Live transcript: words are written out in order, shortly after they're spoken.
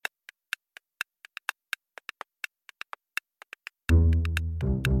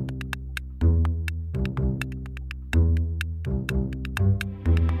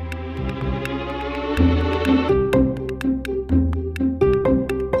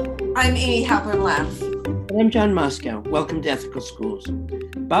I'm Amy Halpern-Laff. And I'm John Moscow. Welcome to Ethical Schools.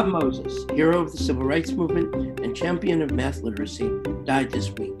 Bob Moses, hero of the Civil Rights Movement and champion of math literacy, died this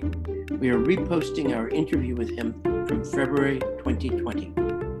week. We are reposting our interview with him from February 2020.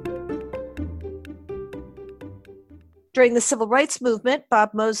 During the Civil Rights Movement,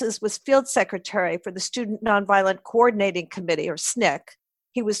 Bob Moses was field secretary for the Student Nonviolent Coordinating Committee, or SNCC.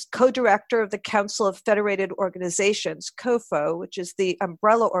 He was co-director of the Council of Federated Organizations, COFO, which is the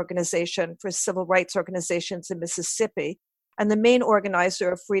umbrella organization for civil rights organizations in Mississippi, and the main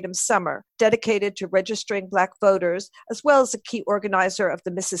organizer of Freedom Summer, dedicated to registering Black voters, as well as a key organizer of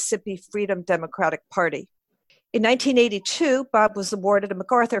the Mississippi Freedom Democratic Party. In 1982, Bob was awarded a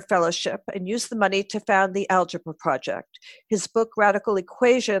MacArthur Fellowship and used the money to found the Algebra Project. His book, Radical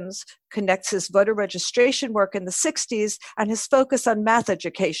Equations, connects his voter registration work in the 60s and his focus on math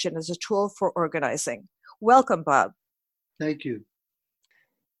education as a tool for organizing. Welcome, Bob. Thank you.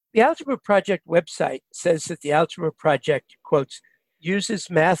 The Algebra Project website says that the Algebra Project, quotes, uses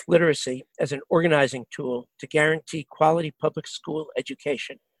math literacy as an organizing tool to guarantee quality public school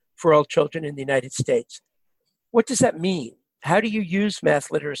education for all children in the United States. What does that mean? How do you use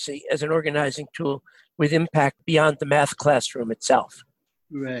math literacy as an organizing tool with impact beyond the math classroom itself?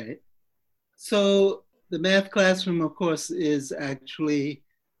 Right. So the math classroom, of course, is actually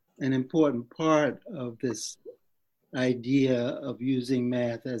an important part of this idea of using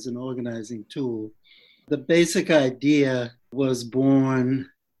math as an organizing tool. The basic idea was born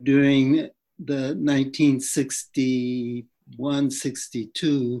during the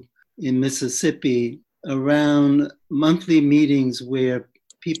 1961-62 in Mississippi, around monthly meetings where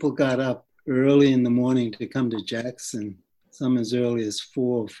people got up early in the morning to come to Jackson, some as early as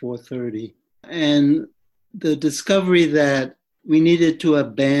 4 or 4:30. And the discovery that we needed to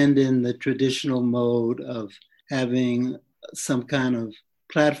abandon the traditional mode of having some kind of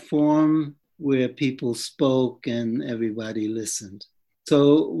platform where people spoke and everybody listened.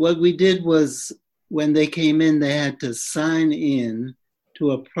 So what we did was, when they came in, they had to sign in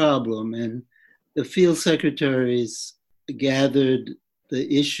to a problem, and the field secretaries gathered the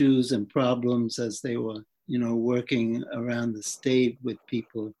issues and problems as they were, working around the state with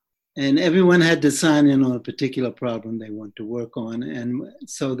people. And everyone had to sign in on a particular problem they want to work on. And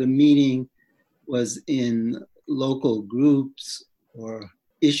so the meeting was in local groups or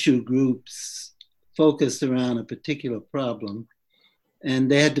issue groups focused around a particular problem. And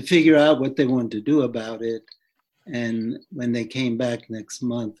they had to figure out what they wanted to do about it. And when they came back next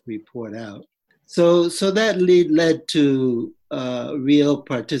month, report out. So that led to real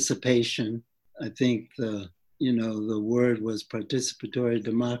participation. I think the word was participatory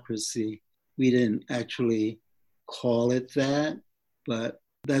democracy. We didn't actually call it that, but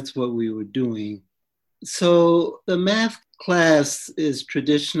that's what we were doing. So the math class is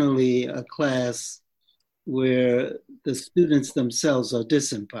traditionally a class where the students themselves are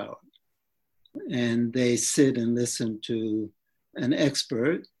disempowered, and they sit and listen to an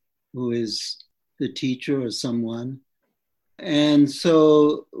expert who is the teacher or someone. And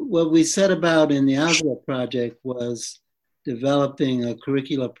so what we set about in the Algebra Project was developing a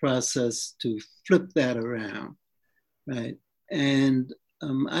curricular process to flip that around, right? And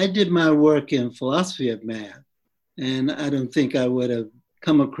I did my work in philosophy of math, and I don't think I would have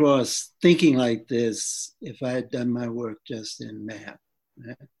come across thinking like this if I had done my work just in math.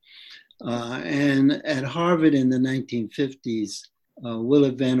 Right? And at Harvard in the 1950s,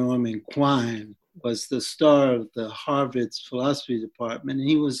 Willard Van Orman Quine was the star of the Harvard's philosophy department. And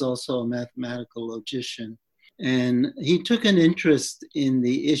he was also a mathematical logician. And he took an interest in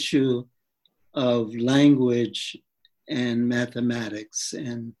the issue of language and mathematics.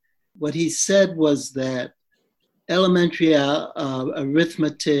 And what he said was that elementary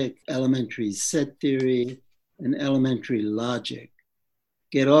arithmetic, elementary set theory, and elementary logic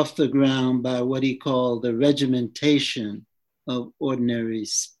get off the ground by what he called the regimentation of ordinary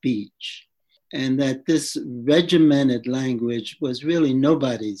speech. And that this regimented language was really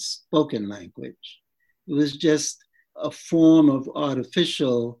nobody's spoken language. It was just a form of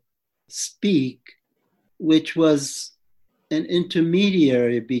artificial speak, which was an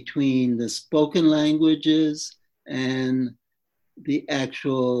intermediary between the spoken languages and the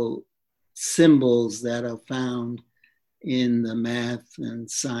actual symbols that are found in the math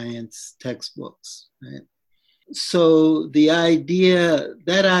and science textbooks. Right? So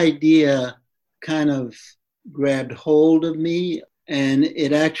that idea kind of grabbed hold of me, and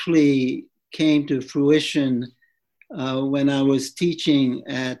it actually came to fruition when I was teaching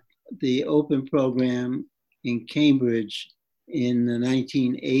at the Open program in Cambridge in the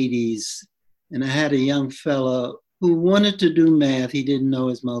 1980s. And I had a young fellow who wanted to do math. He didn't know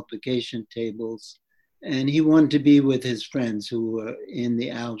his multiplication tables, and he wanted to be with his friends who were in the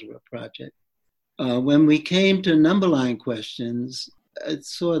algebra project. When we came to number line questions, I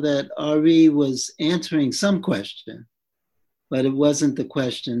saw that Ari was answering some question, but it wasn't the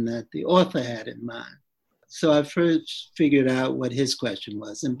question that the author had in mind. So I first figured out what his question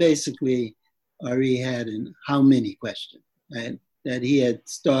was. And basically, Ari had an how many question, right? That he had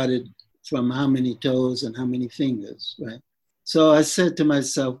started from how many toes and how many fingers, right? So I said to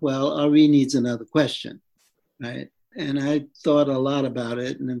myself, well, Ari needs another question, right? And I thought a lot about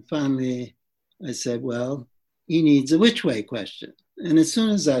it. And then finally I said, well, he needs a which way question. And as soon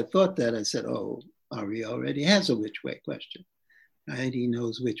as I thought that, I said, oh, Ari already has a which way question, right? He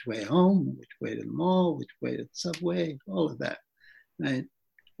knows which way home, which way to the mall, which way to the subway, all of that, right?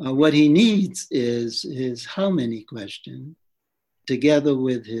 What he needs is his how many question together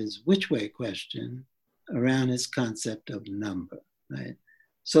with his which way question around his concept of number, right?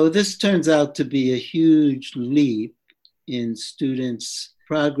 So this turns out to be a huge leap in students'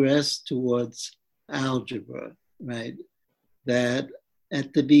 progress towards algebra, right? That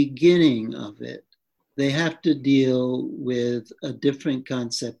at the beginning of it, they have to deal with a different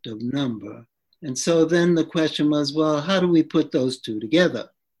concept of number. And so then the question was, well, how do we put those two together,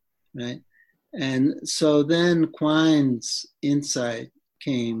 right? And so then Quine's insight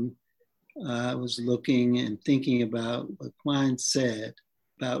came. I was looking and thinking about what Quine said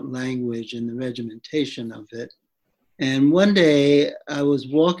about language and the regimentation of it. And one day I was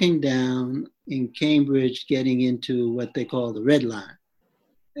walking down in Cambridge getting into what they call the Red Line.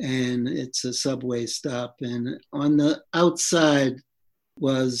 And it's a subway stop. And on the outside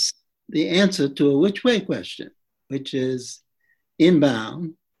was the answer to a which way question, which is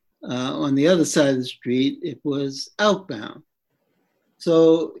inbound. On the other side of the street, it was outbound.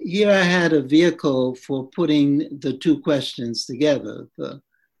 So here I had a vehicle for putting the two questions together, the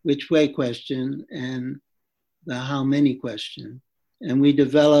which way question and the how many question. And we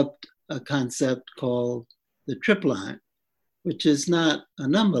developed a concept called the trip line, which is not a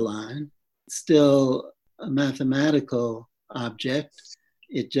number line, it's still a mathematical object.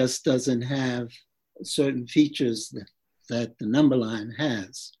 It just doesn't have certain features that the number line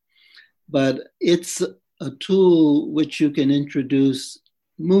has. But it's a tool which you can introduce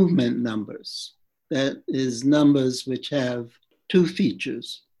movement numbers. That is numbers which have two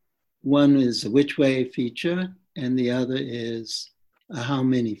features. One is a which way feature, and the other is a how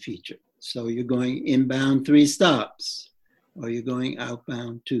many feature. So you're going inbound 3 stops, or you're going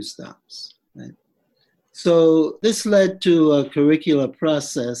outbound 2 stops, right? So this led to a curricular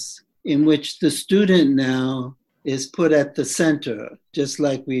process in which the student now is put at the center, just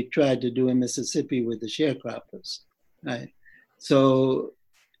like we tried to do in Mississippi with the sharecroppers, right? So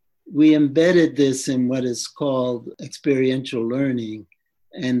we embedded this in what is called experiential learning.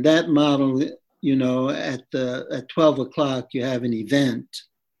 And that model, you know, at 12 o'clock, you have an event.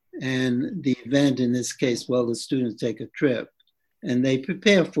 And the event in this case, well, the students take a trip and they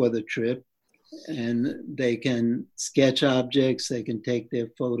prepare for the trip and they can sketch objects, they can take their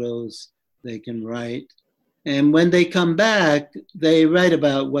photos, they can write. And when they come back, they write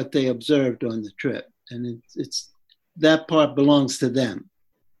about what they observed on the trip. And it's that part belongs to them,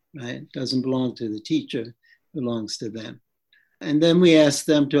 right? It doesn't belong to the teacher, it belongs to them. And then we ask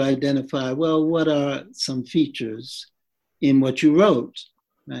them to identify, well, what are some features in what you wrote,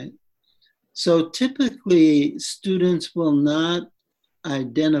 right? So typically students will not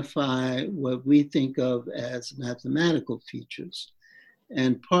identify what we think of as mathematical features.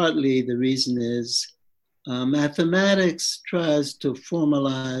 And partly the reason is mathematics tries to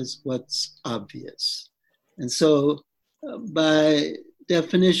formalize what's obvious. And so by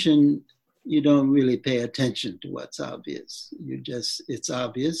definition, you don't really pay attention to what's obvious. It's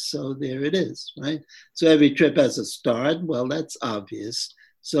obvious, so there it is, right? So every trip has a start. Well, that's obvious.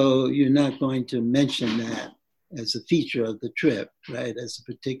 So you're not going to mention that as a feature of the trip, right? As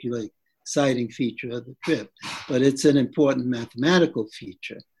a particular exciting feature of the trip. But it's an important mathematical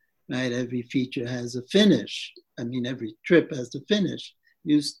feature, right? Every feature has a finish. I mean, every trip has a finish.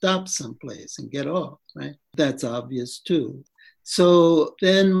 You stop someplace and get off, right? That's obvious too. So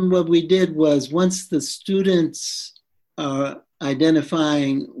then what we did was once the students are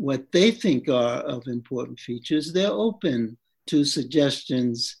identifying what they think are of important features, they're open to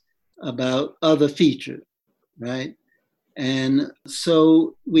suggestions about other features, right? And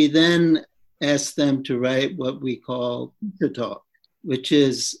so we then ask them to write what we call feature talk, which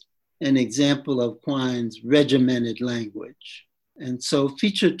is an example of Quine's regimented language. And so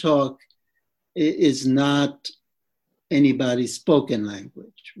feature talk is not anybody's spoken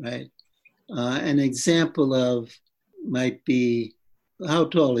language, right? An example of might be, how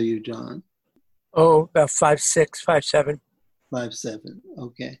tall are you, John? Oh, about 5'6", 5'7". 5'7".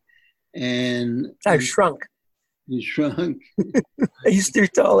 Okay. And I've shrunk. you shrunk. I used to be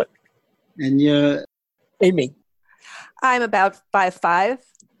taller. And you're, Amy. I'm about 5'5".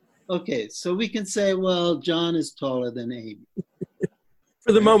 okay, so we can say, well, John is taller than Amy.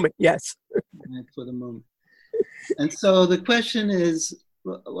 For the moment, yes. Right, for the moment. And so the question is,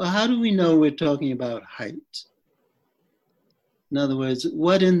 well, how do we know we're talking about height? In other words,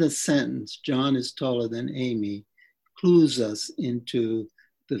 what in the sentence, John is taller than Amy, clues us into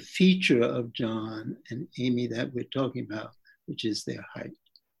the feature of John and Amy that we're talking about, which is their height?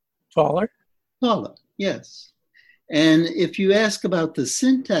 Taller? Taller, yes. And if you ask about the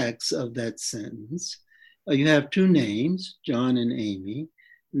syntax of that sentence, you have two names, John and Amy,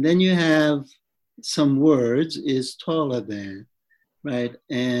 and then you have some words, is taller than, right?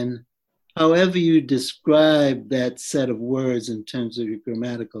 And however you describe that set of words in terms of your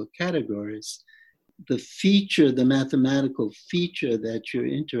grammatical categories, the feature, the mathematical feature that you're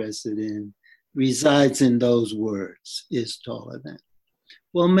interested in resides in those words, is taller than.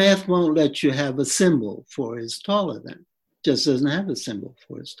 Well, math won't let you have a symbol for is taller than. Just doesn't have a symbol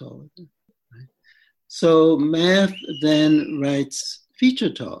for is taller than. Right? So math then writes feature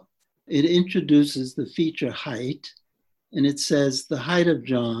talk. It introduces the feature height, and it says the height of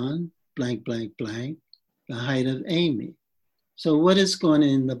John, blank, blank, blank, the height of Amy. So what is going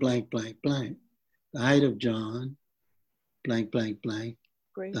in the blank, blank, blank? The height of John, blank, blank, blank,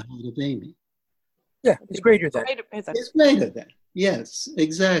 Great. the height of Amy. Yeah, it's greater than. It's greater than. Yes,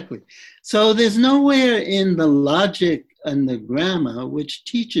 exactly. So there's nowhere in the logic and the grammar which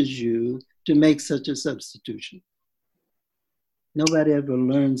teaches you to make such a substitution. Nobody ever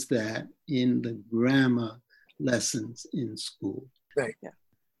learns that in the grammar lessons in school. Right. Yeah.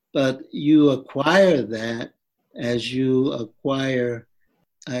 But you acquire that as you acquire,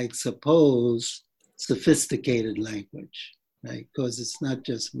 I suppose, sophisticated language, right? Because it's not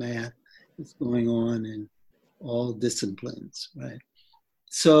just math, it's going on in all disciplines, right?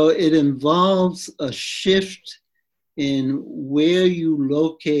 So it involves a shift in where you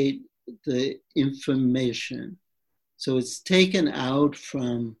locate the information. So it's taken out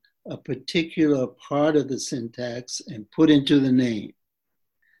from a particular part of the syntax and put into the name.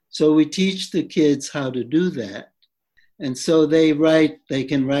 So we teach the kids how to do that. And so they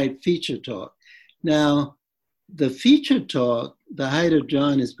can write feature talk. Now, the feature talk, the height of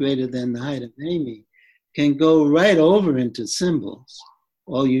John is greater than the height of Amy, can go right over into symbols.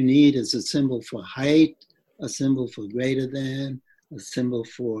 All you need is a symbol for height, a symbol for greater than, a symbol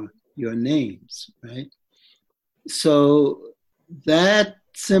for your names, right? So that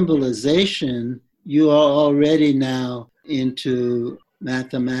symbolization, you are already now into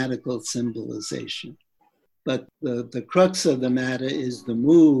mathematical symbolization. But the crux of the matter is the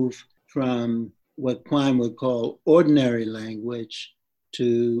move from what Quine would call ordinary language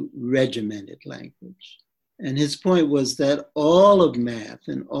to regimented language. And his point was that all of math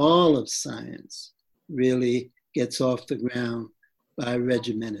and all of science really gets off the ground by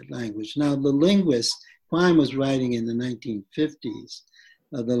regimented language. Now, the linguists, Quine was writing in the 1950s.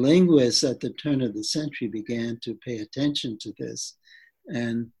 The linguists at the turn of the century began to pay attention to this,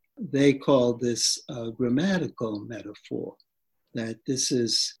 and they called this a grammatical metaphor, that this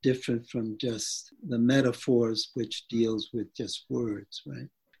is different from just the metaphors which deals with just words, right?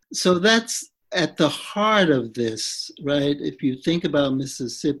 So that's at the heart of this, right? If you think about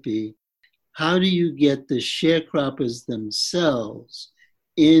Mississippi, how do you get the sharecroppers themselves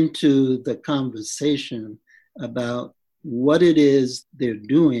into the conversation about what it is they're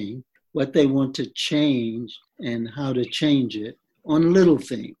doing, what they want to change, and how to change it on little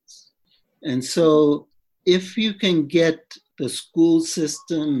things? And so if you can get the school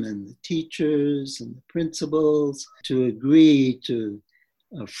system and the teachers and the principals to agree to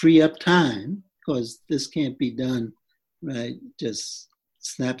free up time, because this can't be done, right, just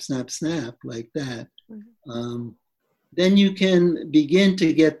snap, snap, snap like that, then you can begin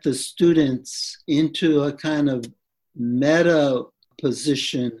to get the students into a kind of meta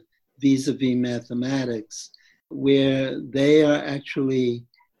position vis-a-vis mathematics, where they are actually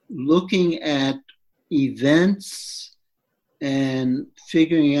looking at events and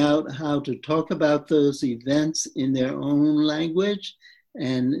figuring out how to talk about those events in their own language.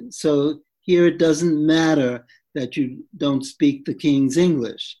 And so here it doesn't matter that you don't speak the King's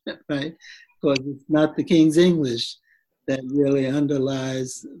English, right? Because it's not the King's English that really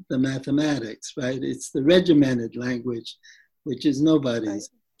underlies the mathematics, right? It's the regimented language, which is nobody's.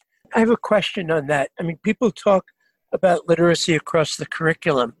 I have a question on that. I mean, people talk about literacy across the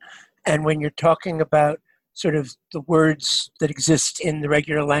curriculum. And when you're talking about sort of the words that exist in the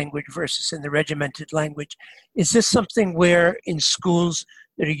regular language versus in the regimented language. Is this something where in schools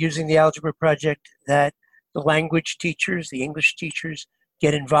that are using the Algebra Project that the language teachers, the English teachers,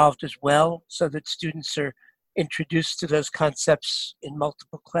 get involved as well so that students are introduced to those concepts in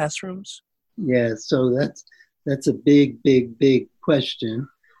multiple classrooms? Yeah, so that's a big question.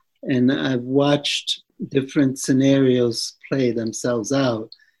 And I've watched different scenarios play themselves out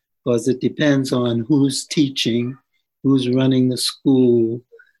because it depends on who's teaching, who's running the school,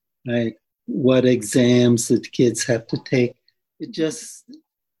 right? What exams the kids have to take. It just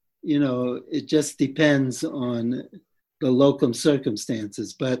depends on the local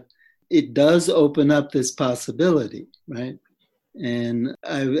circumstances, but it does open up this possibility, right? And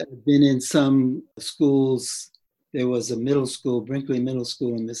I've been in some schools. There was a middle school, Brinkley Middle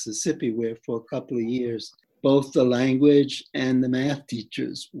School in Mississippi, where for a couple of years, both the language and the math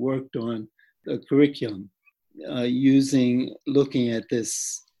teachers worked on the curriculum looking at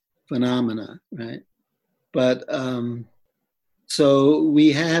this phenomena, right? But so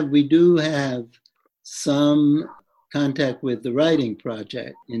we do have some contact with the writing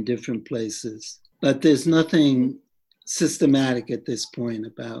project in different places, but there's nothing systematic at this point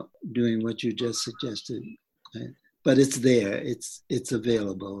about doing what you just suggested. Right? But it's there, it's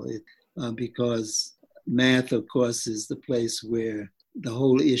available because math, of course, is the place where the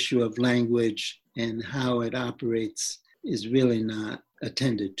whole issue of language and how it operates is really not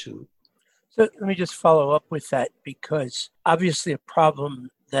attended to. So let me just follow up with that, because obviously a problem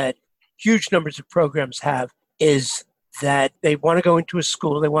that huge numbers of programs have is that they want to go into a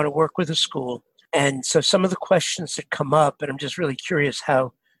school, they want to work with a school. And so some of the questions that come up, and I'm just really curious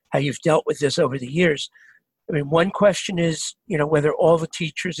how you've dealt with this over the years. I mean, one question is, whether all the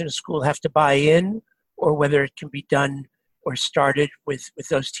teachers in a school have to buy in, or whether it can be done or started with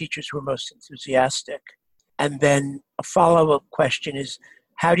those teachers who are most enthusiastic. And then a follow-up question is,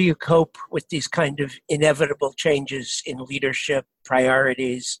 how do you cope with these kind of inevitable changes in leadership,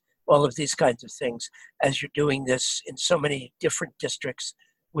 priorities, all of these kinds of things, as you're doing this in so many different districts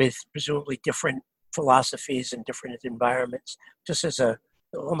with presumably different philosophies and different environments, just as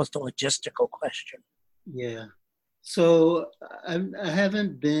almost a logistical question? Yeah. So I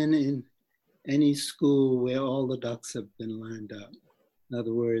haven't been in any school where all the ducks have been lined up. In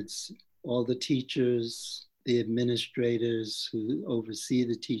other words, all the teachers, the administrators who oversee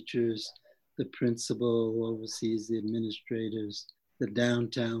the teachers, the principal who oversees the administrators, the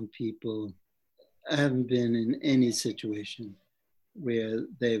downtown people. I haven't been in any situation where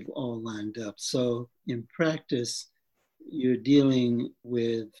they've all lined up. So in practice, you're dealing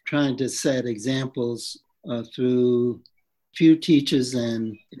with trying to set examples through few teachers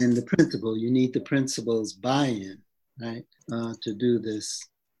and the principal. You need the principal's buy-in, right, to do this.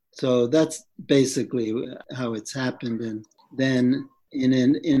 So that's basically how it's happened. And then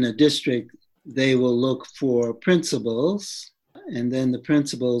in a district, they will look for principals, and then the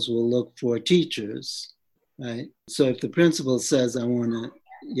principals will look for teachers, right? So if the principal says,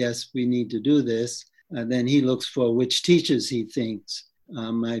 yes, we need to do this, then he looks for which teachers he thinks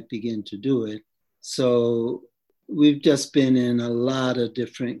might begin to do it. So we've just been in a lot of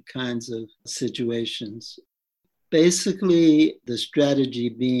different kinds of situations. Basically, the strategy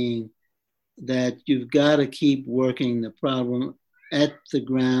being that you've got to keep working the problem at the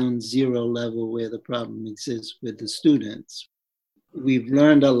ground zero level where the problem exists with the students. We've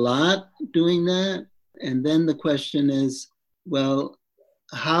learned a lot doing that. And then the question is, well,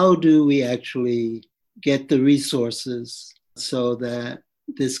 how do we actually get the resources so that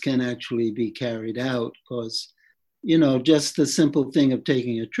this can actually be carried out? Because, just the simple thing of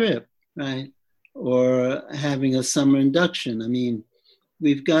taking a trip, right? Or having a summer induction. I mean,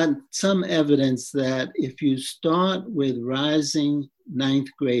 we've got some evidence that if you start with rising ninth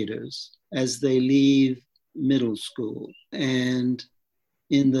graders as they leave middle school, and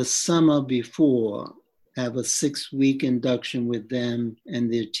in the summer before, have a 6-week induction with them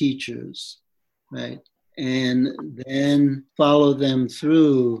and their teachers, right? And then follow them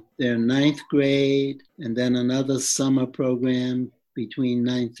through their ninth grade, and then another summer program between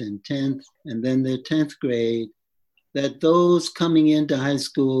 9th and 10th, and then their 10th grade, that those coming into high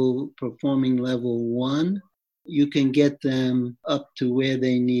school performing level 1, you can get them up to where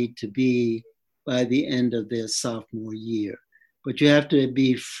they need to be by the end of their sophomore year. But you have to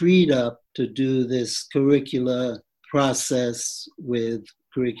be freed up to do this curricular process with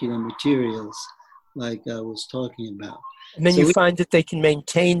curriculum materials like I was talking about. And then you find that they can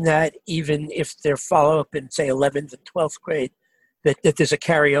maintain that even if their follow-up in, say, 11th and 12th grade, that there's a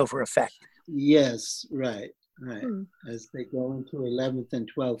carryover effect. Yes, right. As they go into 11th and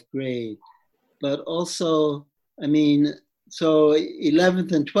 12th grade, but also, I mean, so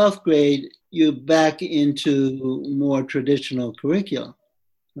 11th and 12th grade, you back into more traditional curriculum,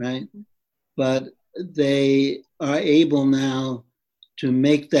 right? But they are able now to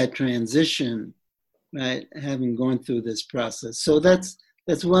make that transition, right, having gone through this process. So that's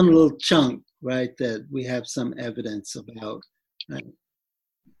one little chunk, right, that we have some evidence about. Right?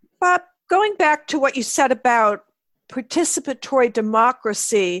 Bob, going back to what you said about participatory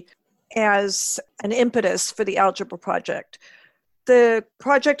democracy as an impetus for the Algebra Project, the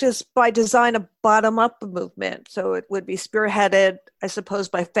project is by design a bottom-up movement, so it would be spearheaded, I suppose,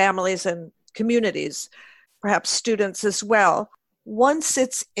 by families and communities, perhaps students as well. Once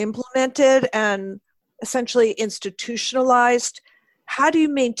it's implemented and essentially institutionalized, how do you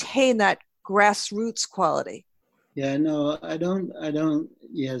maintain that grassroots quality? Yeah, no, I don't,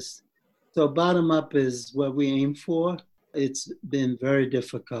 yes. So bottom up is what we aim for. It's been very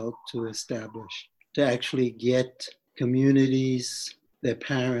difficult to establish, to actually get communities, their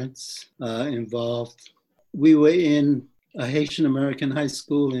parents involved. We were in a Haitian American high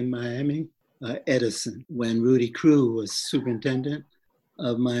school in Miami, Edison, when Rudy Crew was superintendent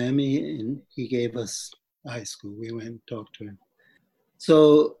of Miami, and he gave us high school. We went and talked to him.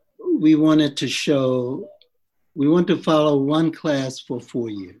 So we wanted to follow one class for 4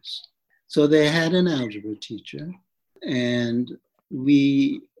 years. So they had an algebra teacher, and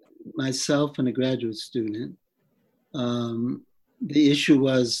myself and a graduate student, the issue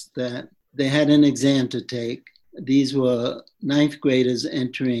was that they had an exam to take. These were ninth graders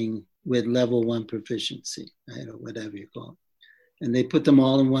entering with level 1 proficiency, right, or whatever you call it. And they put them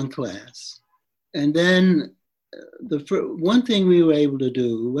all in one class. And then one thing we were able to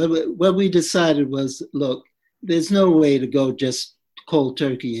do, what we decided was, look, there's no way to go just cold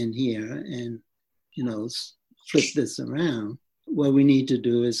turkey in here and, flip this around. What we need to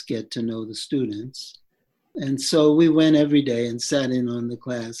do is get to know the students. And so we went every day and sat in on the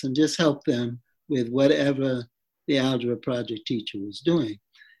class and just helped them with whatever the Algebra Project teacher was doing.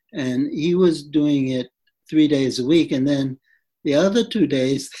 And he was doing it 3 days a week. And then the other 2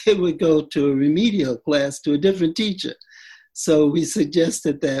 days, they would go to a remedial class to a different teacher. So we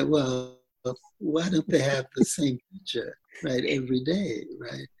suggested that, well, why don't they have the same teacher, right, every day,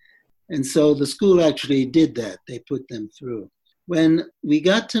 right? And so the school actually did that. They put them through. When we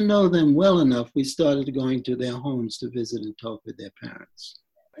got to know them well enough, we started going to their homes to visit and talk with their parents.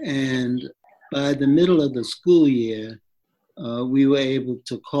 And by the middle of the school year, we were able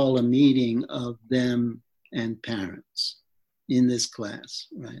to call a meeting of them and parents in this class,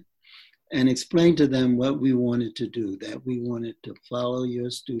 right? And explain to them what we wanted to do, that we wanted to follow your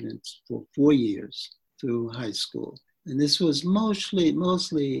students for 4 years through high school. And this was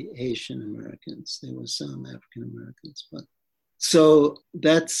mostly Haitian Americans. There were some African Americans. But so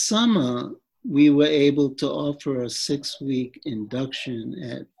that summer, we were able to offer a 6-week induction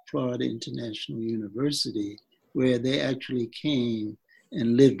at Florida International University, where they actually came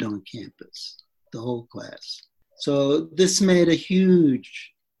and lived on campus, the whole class. So this made a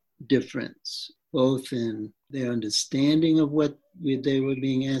huge difference, both in their understanding of what they were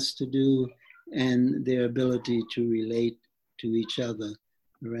being asked to do and their ability to relate to each other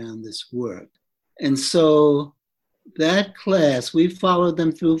around this work. And so that class, we followed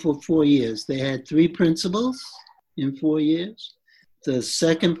them through for 4 years. They had 3 principals in 4 years. The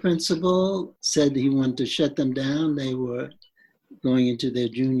second principal said he wanted to shut them down. They were going into their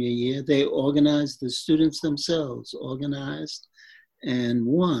junior year. They organized, the students themselves organized and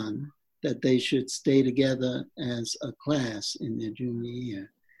won that they should stay together as a class in their junior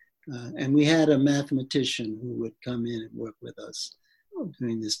year. And we had a mathematician who would come in and work with us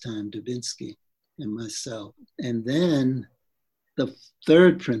during this time, Dubinsky and myself. And then the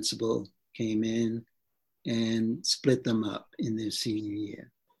third principal came in and split them up in their senior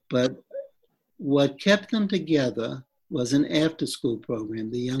year. But what kept them together was an after-school program,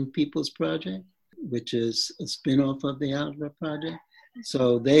 the Young People's Project, which is a spinoff of the Algebra Project.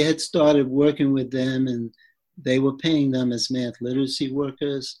 So they had started working with them, and they were paying them as math literacy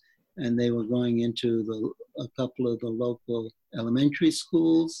workers, and they were going into a couple of the local elementary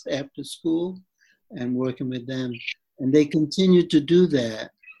schools after school and working with them. And they continued to do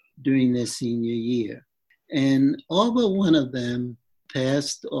that during their senior year. And all but one of them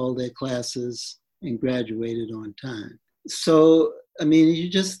passed all their classes and graduated on time. So, I mean, you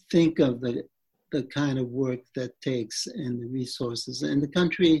just think of the kind of work that takes and the resources. And the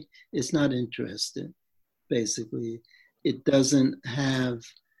country is not interested, basically. It doesn't have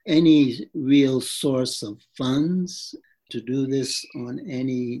any real source of funds to do this on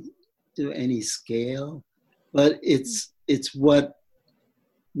any scale. But it's what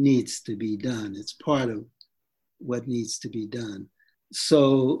needs to be done. It's part of what needs to be done.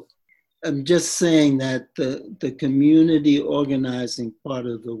 So I'm just saying that the community organizing part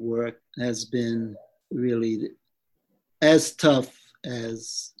of the work has been really as tough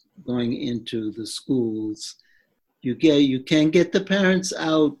as going into the schools. You can get the parents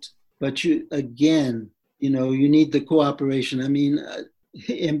out, but you need the cooperation. I mean,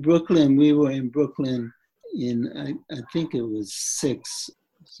 in Brooklyn, we were in Brooklyn in, I think it was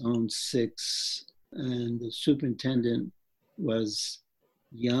zone 6, and the superintendent was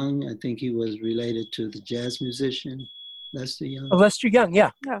Young. I think he was related to the jazz musician, Lester Young. Oh, Lester Young,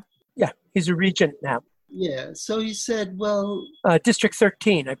 yeah. Yeah. Yeah, he's a regent now. Yeah, so he said, well... District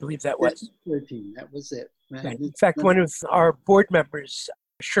 13, I believe that was. 13, that was it. Right. In fact, one of our board members,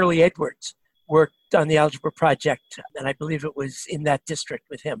 Shirley Edwards, worked on the algebra project, and I believe it was in that district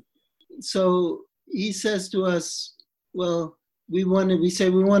with him. So he says to us, well, we say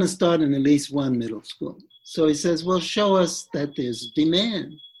we want to start in at least one middle school. So he says, well, show us that there's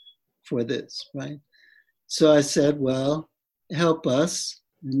demand for this, right? So I said, well, help us,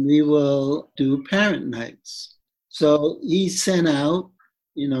 and we will do parent nights. So he sent out,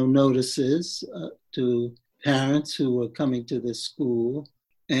 notices to parents who were coming to the school,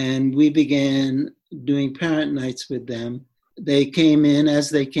 and we began doing parent nights with them. They came in. As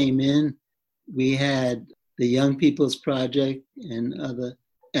they came in, we had the Young People's Project and other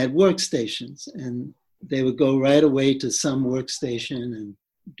at workstations, and they would go right away to some workstation and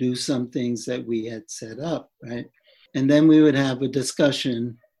do some things that we had set up, right? And then we would have a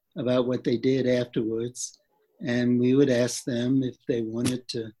discussion about what they did afterwards, and we would ask them if they wanted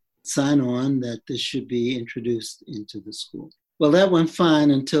to sign on that this should be introduced into the school. Well, that went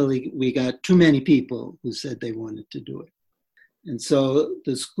fine until we got too many people who said they wanted to do it. And so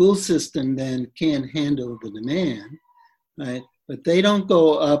the school system then can't handle the demand, right? But they don't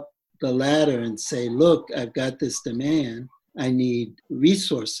go up the ladder and say, look, I've got this demand. I need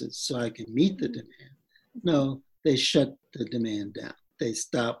resources so I can meet the demand. No, they shut the demand down. They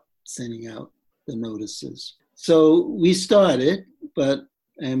stop sending out the notices. So we started,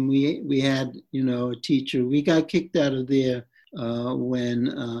 and we had, a teacher. We got kicked out of there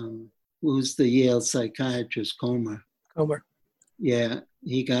when, who's the Yale psychiatrist, Comer. Yeah,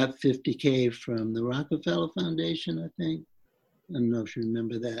 he got $50K from the Rockefeller Foundation, I think. I don't know if you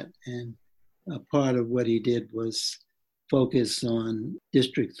remember that. And a part of what he did was focus on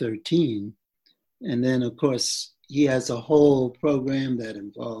District 13. And then, of course, he has a whole program that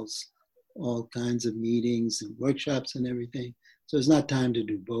involves all kinds of meetings and workshops and everything. So it's not time to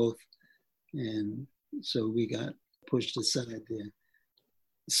do both. And so we got pushed aside there.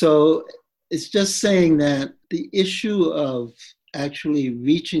 So it's just saying that the issue of actually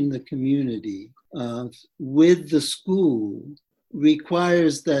reaching the community with the school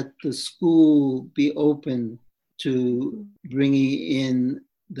requires that the school be open to bringing in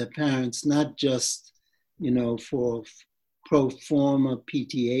the parents, not just, for pro forma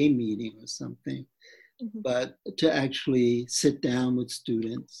PTA meeting or something, but to actually sit down with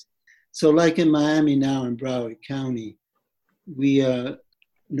students. So like in Miami now in Broward County, we are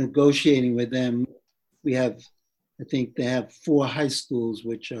negotiating with them. I think they have 4 high schools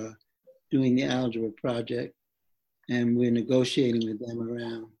which are doing the algebra project, and we're negotiating with them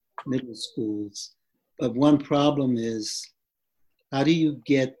around middle schools. But one problem is, how do you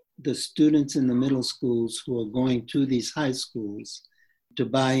get the students in the middle schools who are going to these high schools to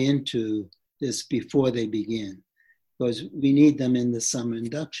buy into this before they begin? Because we need them in the summer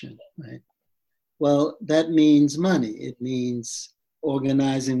induction, right? Well, that means money. It means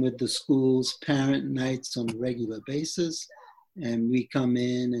organizing with the schools parent nights on a regular basis, and we come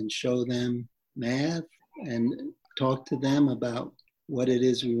in and show them math and talk to them about what it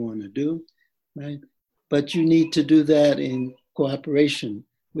is we want to do, right? But you need to do that in cooperation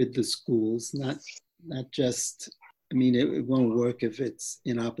with the schools, not just, it won't work if it's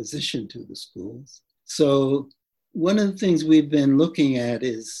in opposition to the schools. So one of the things we've been looking at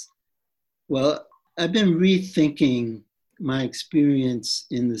is, I've been rethinking my experience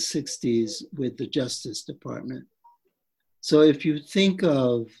in the 60s with the Justice Department. So if you think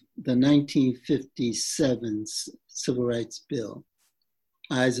of the 1957 Civil Rights Bill,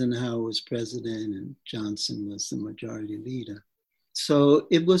 Eisenhower was president and Johnson was the majority leader. So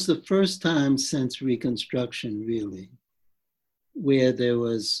it was the first time since Reconstruction, really, where there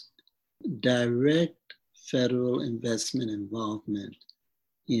was direct federal investment involvement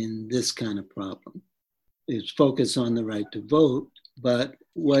in this kind of problem. It's focused on the right to vote, but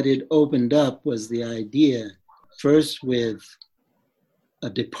what it opened up was the idea, first with a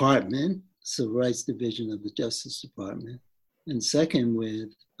department, Civil Rights Division of the Justice Department, and second with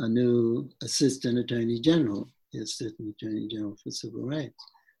a new Assistant Attorney General, the Assistant Attorney General for Civil Rights.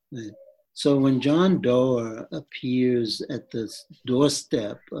 Right? So when John Doerr appears at the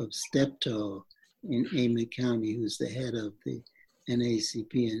doorstep of Steptoe in Amite County, who's the head of the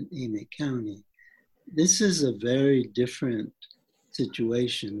NAACP in Amite County, this is a very different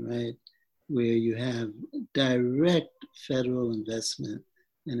situation, right? Where you have direct federal investment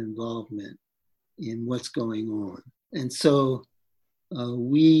and involvement in what's going on. And so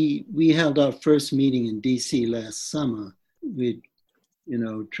we held our first meeting in DC last summer. We,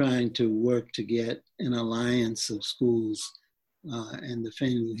 trying to work to get an alliance of schools, and the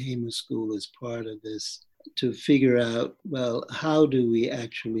Fannie Lou Hamer School is part of this, to figure out, well, how do we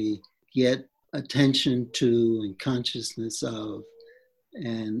actually get attention to and consciousness of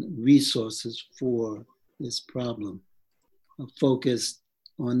and resources for this problem, focused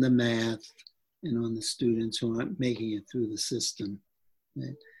on the math and on the students who aren't making it through the system.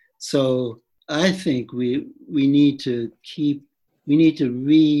 Right? So I think we need to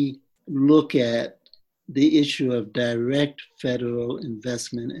re-look at the issue of direct federal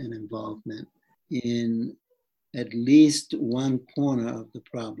investment and involvement in at least one corner of the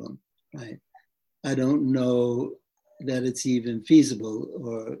problem, right? I don't know that it's even feasible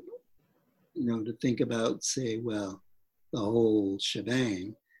or, to think about, say, well, the whole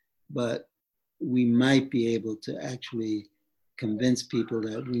shebang, but we might be able to actually convince people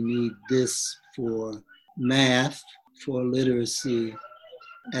that we need this for math, for literacy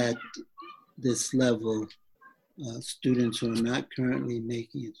at this level, students who are not currently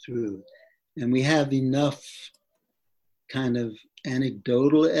making it through. And we have enough kind of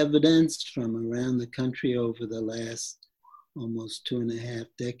anecdotal evidence from around the country over the last almost 2.5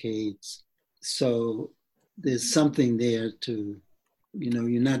 decades. So there's something there to,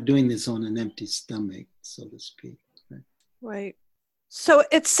 you're not doing this on an empty stomach, so to speak. Right. So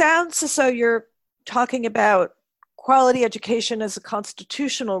it sounds as though you're talking about quality education as a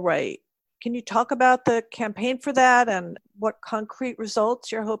constitutional right. Can you talk about the campaign for that and what concrete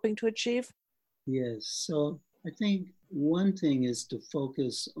results you're hoping to achieve? Yes. So I think one thing is to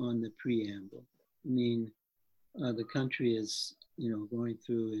focus on the preamble. I mean, the country is, going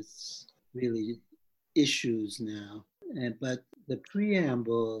through its really issues now. But the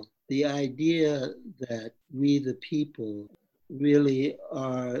preamble, the idea that we, the people, really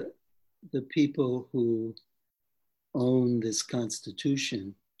are the people who own this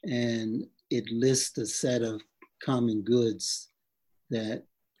Constitution, and it lists a set of common goods that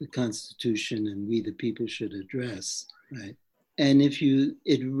the Constitution and we, the people, should address, right? And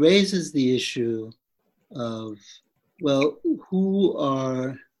it raises the issue of, well, who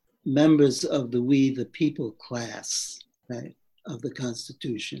are members of the we, the people class, right, of the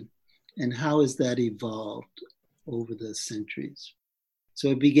Constitution, and how has that evolved over the centuries? So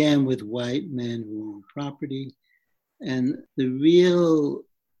it began with white men who own property, and the real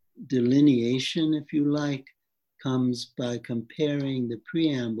delineation, if you like, comes by comparing the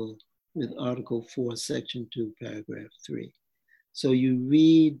preamble with Article 4, Section 2, Paragraph 3. So you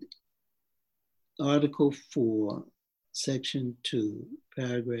read Article 4, Section 2,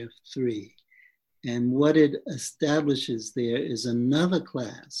 Paragraph 3, and what it establishes there is another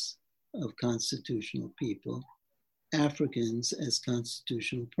class of constitutional people, Africans, as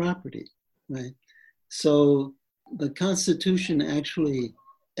constitutional property, right? So the Constitution actually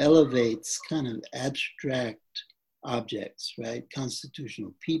elevates kind of abstract objects, right?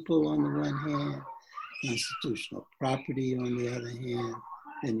 Constitutional people on the one hand, constitutional property on the other hand,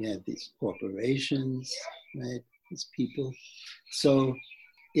 and you have these corporations, right? These people. So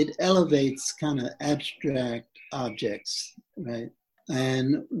it elevates kind of abstract objects, right?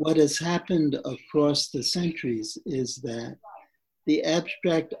 And what has happened across the centuries is that the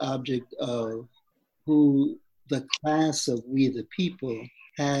abstract object of who the class of we the people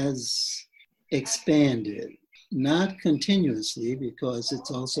has expanded, not continuously because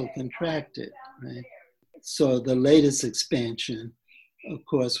it's also contracted, right? So the latest expansion, of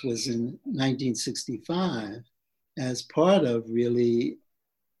course, was in 1965 as part of really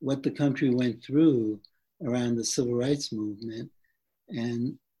what the country went through around the civil rights movement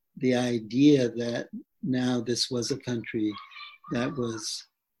and the idea that now this was a country that was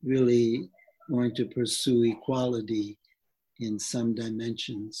really going to pursue equality in some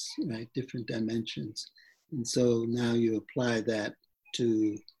dimensions, right? Different dimensions. And so now you apply that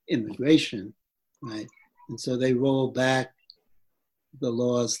to immigration, right? And so they roll back the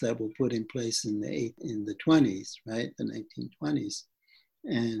laws that were put in place in the 20s, right? The 1920s,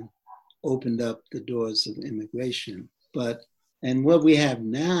 and opened up the doors of immigration. And what we have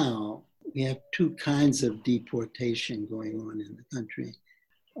now, we have two kinds of deportation going on in the country.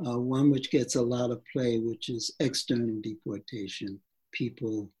 One which gets a lot of play, which is external deportation,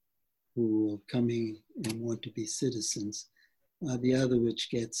 people who are coming and want to be citizens. The other, which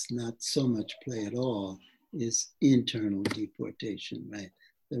gets not so much play at all, is internal deportation, right?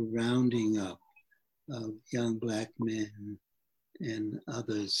 The rounding up of young Black men and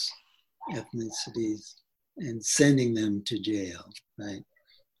others, ethnicities, and sending them to jail, right?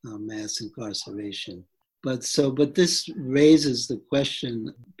 Mass incarceration. But this raises the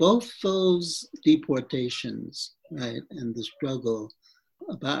question, both those deportations, right, and the struggle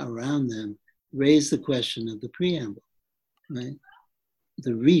around them raise the question of the preamble, right?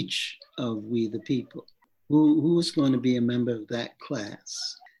 The reach of we the people. Who's going to be a member of that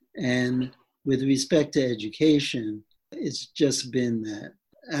class? And with respect to education, it's just been that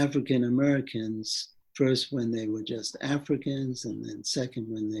African Americans, first when they were just Africans, and then second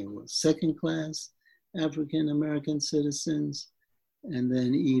when they were second class African American citizens, and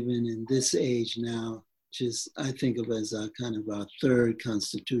then even in this age now, which is I think of as our kind of our third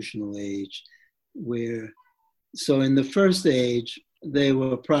constitutional age, where, so in the first age, they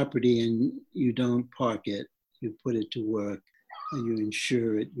were property and you don't park it, you put it to work, you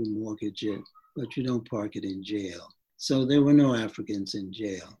insure it, you mortgage it, but you don't park it in jail. So there were no Africans in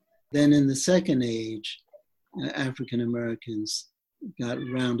jail. Then in the second age, African Americans got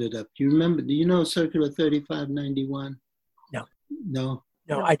rounded up. Do you know Circular 3591? No. No?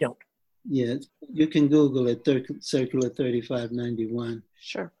 No, I don't. Yeah, you can Google it, Circular 3591.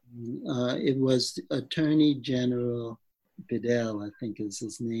 Sure. It was Attorney General Bedell, I think is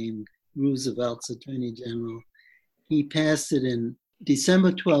his name, Roosevelt's Attorney General. He passed it in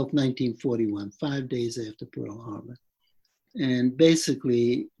December 12, 1941, 5 days after Pearl Harbor. And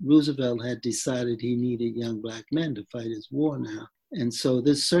basically, Roosevelt had decided he needed young Black men to fight his war now. And so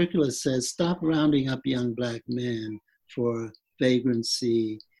this circular says, stop rounding up young Black men for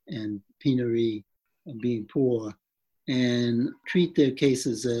vagrancy and penury and being poor, and treat their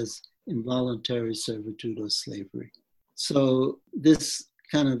cases as involuntary servitude or slavery. So this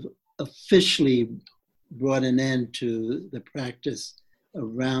kind of officially brought an end to the practice of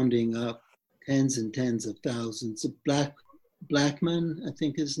rounding up tens and tens of thousands of Blackman, I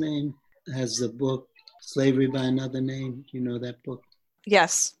think his name, has the book Slavery by Another Name. Do you know that book?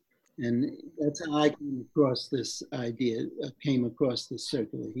 Yes. And that's how I came across this idea, came across this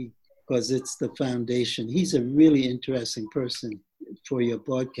circular, because it's the foundation. He's a really interesting person for your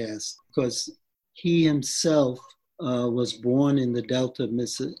podcast, because he himself was born in the Delta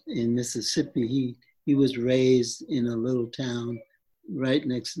in Mississippi. He was raised in a little town right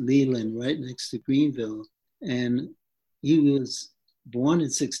next to Leland, right next to Greenville. And he was born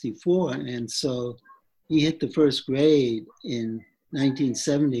in 1964. And so he hit the first grade in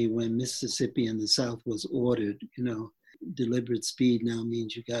 1970 when Mississippi and the South was ordered. Deliberate speed now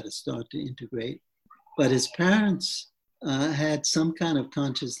means you got to start to integrate. But his parents had some kind of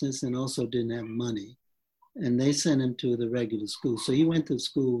consciousness and also didn't have money. And they sent him to the regular school. So he went to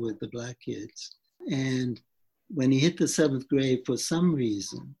school with the Black kids. And when he hit the 7th grade, for some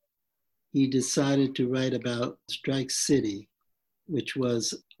reason, he decided to write about Strike City, which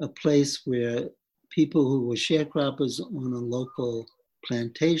was a place where people who were sharecroppers on a local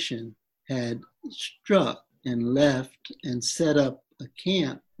plantation had struck and left and set up a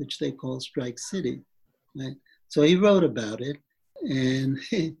camp, which they called Strike City. Right? So he wrote about it, and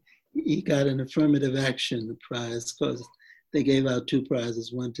he got an affirmative action prize, because they gave out 2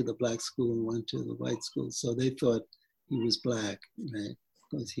 prizes, one to the Black school and one to the white school. So they thought he was Black, right?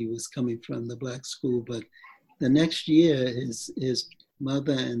 Because he was coming from the Black school. But the next year, his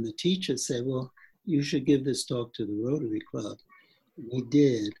mother and the teacher said, well, you should give this talk to the Rotary Club. And he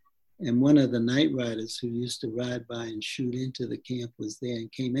did. And one of the night riders who used to ride by and shoot into the camp was there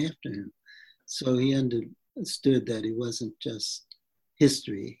and came after him. So he understood that it wasn't just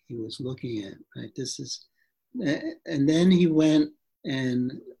history he was looking at, right? And then he went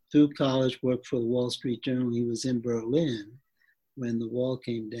and through college worked for the Wall Street Journal. He was in Berlin when the wall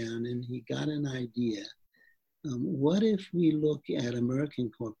came down, and he got an idea. What if we look at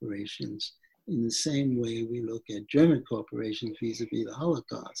American corporations in the same way we look at German corporations vis-a-vis the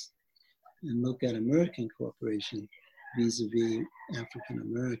Holocaust, and look at American corporations vis-a-vis African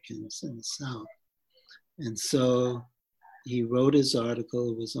Americans in the South? And so he wrote his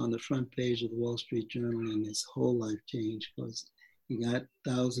article. It was on the front page of the Wall Street Journal, and his whole life changed, because he got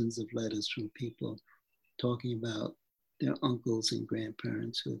thousands of letters from people talking about their uncles and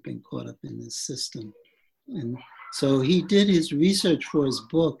grandparents who have been caught up in this system. And so he did his research for his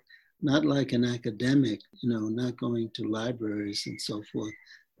book, not like an academic, not going to libraries and so forth,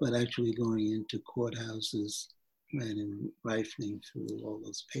 but actually going into courthouses, right, and rifling through all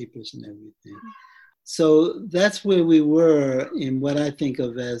those papers and everything. So that's where we were in what I think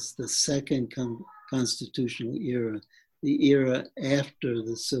of as the second constitutional era, the era after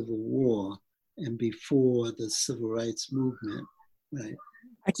the Civil War and before the Civil Rights Movement, right?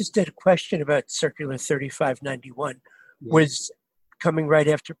 I just had a question about Circular 3591. Yeah. Was coming right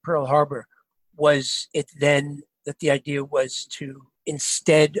after Pearl Harbor. Was it then that the idea was to,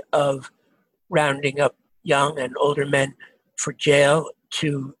 instead of rounding up young and older men for jail,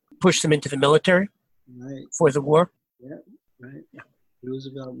 to push them into the military Right. for the war? Yeah, right. Yeah.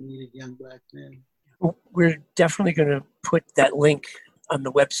 Roosevelt needed young black men. We're definitely going to put that link on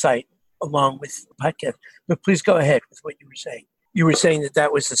the website along with the podcast. But please go ahead with what you were saying. You were saying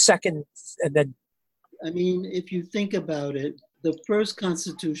that was the second, and then... I mean, if you think about it, the first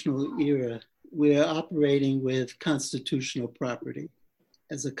constitutional era, we're operating with constitutional property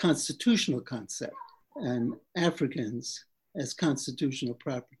as a constitutional concept, and Africans as constitutional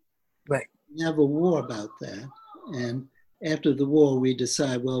property. Right. We have a war about that. And after the war, we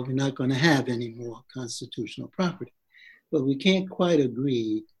decide, well, we're not going to have any more constitutional property. But we can't quite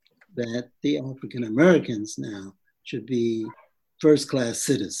agree that the African Americans now should be first-class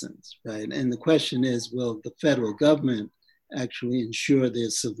citizens, right? And the question is, will the federal government actually ensure their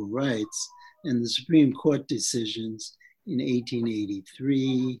civil rights? And the Supreme Court decisions in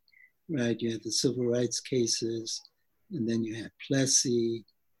 1883, right? You had the civil rights cases, and then you had Plessy,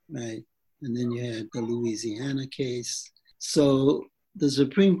 right? And then you had the Louisiana case. So the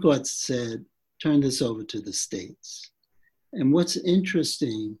Supreme Court said, turn this over to the states. And what's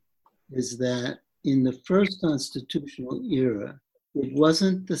interesting is that in the first constitutional era, it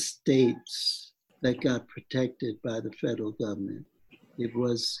wasn't the states that got protected by the federal government. It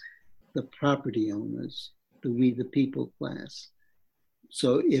was the property owners, the we the people class.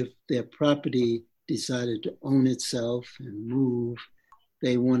 So if their property decided to own itself and move,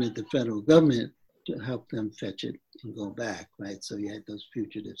 they wanted the federal government to help them fetch it and go back, right? So you had those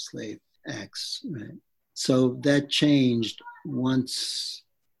fugitive slave acts, right? So that changed once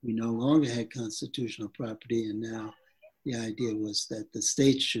we no longer had constitutional property, and now the idea was that the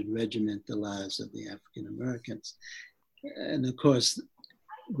states should regiment the lives of the African Americans. And of course,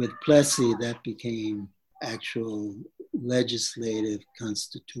 with Plessy, that became actual legislative,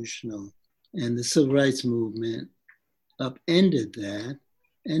 constitutional, and the Civil Rights Movement upended that.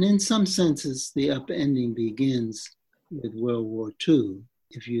 And in some senses, the upending begins with World War II.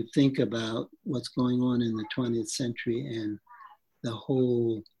 If you think about what's going on in the 20th century and the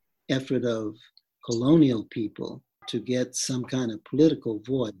whole effort of colonial people to get some kind of political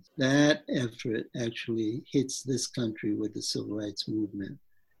voice, that effort actually hits this country with the Civil Rights Movement.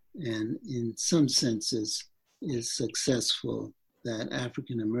 And in some senses is successful that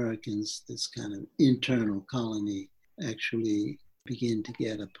African Americans, this kind of internal colony, actually begin to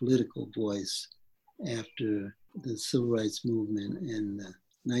get a political voice after the Civil Rights Movement and the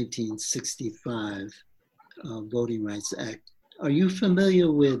 1965 Voting Rights Act. Are you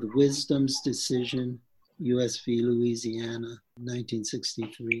familiar with Wisdom's decision, U.S. v. Louisiana,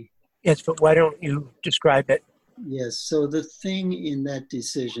 1963? Yes, but why don't you describe it? Yes, so the thing in that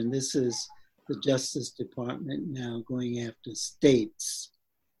decision, this is the Justice Department now going after states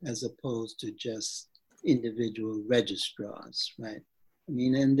as opposed to just individual registrars, right? I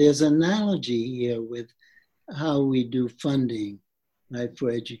mean, and there's an analogy here with how we do funding, right,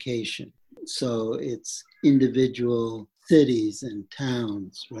 for education. So it's individual cities and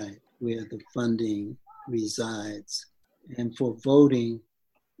towns, right, where the funding resides. And for voting,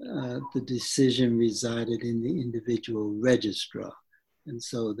 the decision resided in the individual registrar. And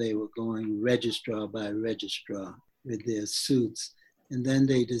so they were going registrar by registrar with their suits. And then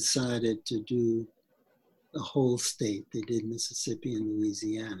they decided to do the whole state. They did Mississippi and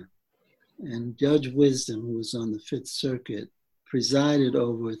Louisiana. And Judge Wisdom, who was on the Fifth Circuit, presided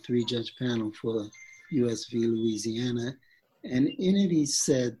over a 3-judge panel for U.S. v. Louisiana. And in it, he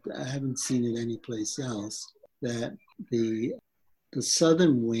said, I haven't seen it anyplace else, that the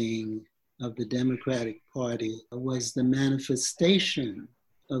southern wing of the Democratic Party was the manifestation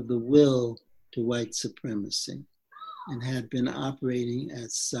of the will to white supremacy and had been operating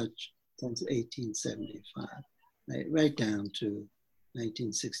as such since 1875, right down to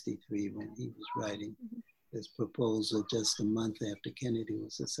 1963 when he was writing his proposal just a month after Kennedy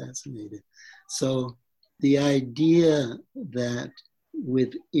was assassinated. So the idea that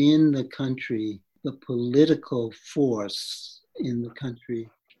within the country, the political force in the country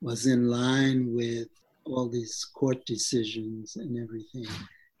was in line with all these court decisions and everything,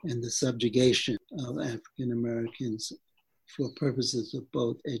 and the subjugation of African Americans for purposes of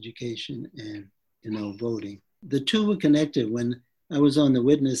both education and, voting. The two were connected. When I was on the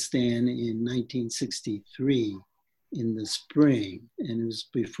witness stand in 1963 in the spring, and it was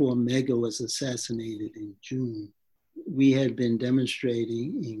before Mega was assassinated in June, we had been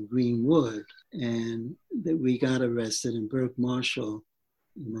demonstrating in Greenwood, and that we got arrested, and Burke Marshall,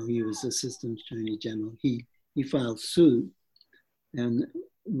 he was Assistant Attorney General, he filed suit, and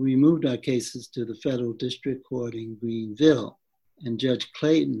we moved our cases to the Federal District Court in Greenville. And Judge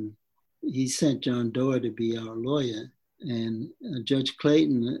Clayton, he sent John Doerr to be our lawyer. And Judge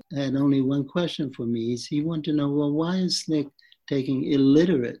Clayton had only one question for me. He wanted to know, well, why is SNCC taking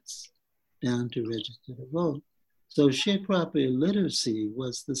illiterates down to register to vote? So sharecropper illiteracy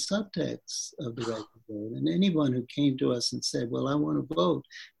was the subtext of the right to vote. And anyone who came to us and said, well, I want to vote,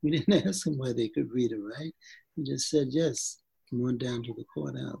 we didn't ask them whether they could read or write. We just said, yes, come on down to the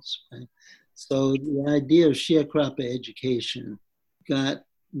courthouse, right? So the idea of sharecropper education got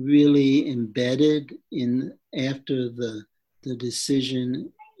really embedded in after the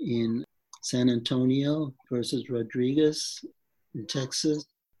decision in San Antonio versus Rodriguez in Texas,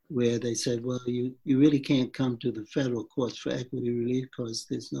 where they said, well, you really can't come to the federal courts for equity relief because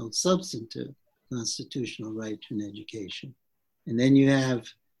there's no substantive constitutional right to an education. And then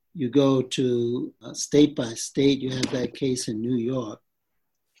you go to state by state, you have that case in New York.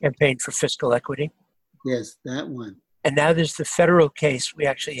 Campaign for Fiscal Equity. Yes, that one. And now there's the federal case. We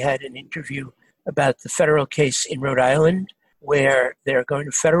actually had an interview about the federal case in Rhode Island, where they're going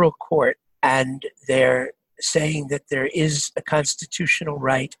to federal court and they're saying that there is a constitutional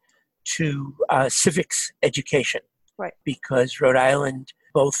right to civics education. Right. Because Rhode Island,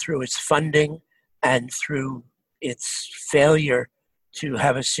 both through its funding and through its failure to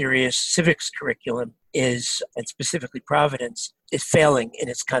have a serious civics curriculum and specifically Providence, is failing in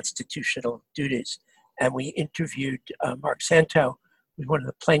its constitutional duties. And we interviewed Mark Santo, who's one of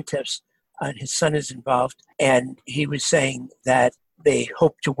the plaintiffs, and his son is involved. And he was saying that they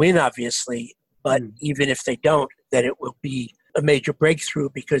hope to win, obviously, but even if they don't, that it will be a major breakthrough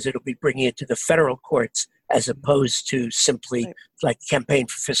because it'll be bringing it to the federal courts as opposed to simply like Campaign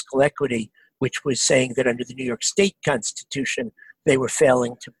for Fiscal Equity, which was saying that under the New York State Constitution, they were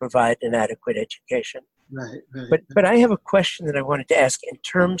failing to provide an adequate education. Right. But I have a question that I wanted to ask in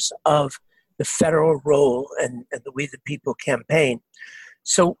terms of the federal role and the way that people campaign.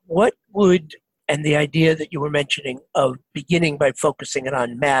 So and the idea that you were mentioning of beginning by focusing it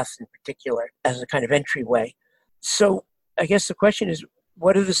on math in particular as a kind of entryway. So I guess the question is,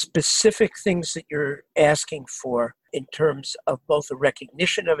 what are the specific things that you're asking for in terms of both the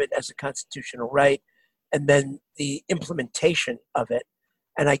recognition of it as a constitutional right and then the implementation of it?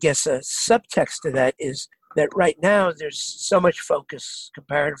 And I guess a subtext to that is that right now there's so much focus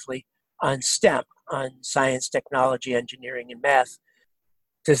comparatively on STEM, on science, technology, engineering, and math.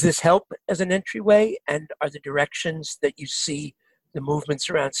 Does this help as an entryway? And are the directions that you see the movements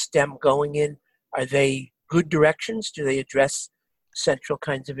around STEM going in, are they good directions? Do they address central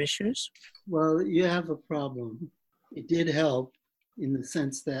kinds of issues? Well, you have a problem. It did help in the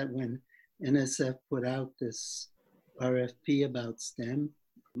sense that when NSF put out this RFP about STEM,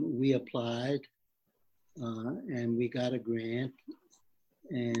 we applied and we got a grant.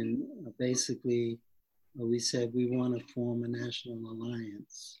 And basically, we said we want to form a national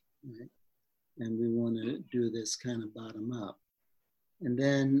alliance, right? And we want to do this kind of bottom up. And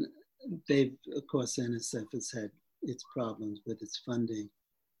then of course, NSF has had its problems with its funding,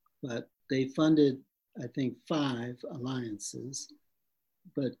 but they funded, I think, 5 alliances.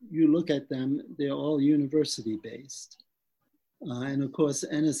 But you look at them, they're all university-based. And of course,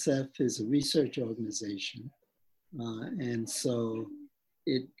 NSF is a research organization. And so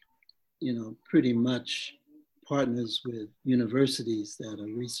it, pretty much partners with universities that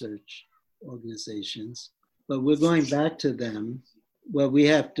are research organizations. But we're going back to them. What we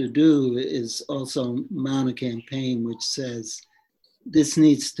have to do is also mount a campaign which says this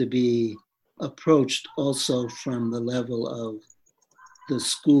needs to be approached also from the level of the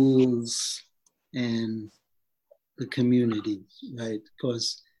schools and the communities, right?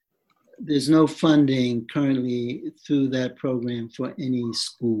 Because there's no funding currently through that program for any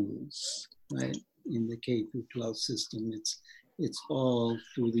schools, right? In the K-12 system, it's all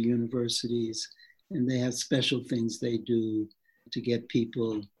through the universities, and they have special things they do to get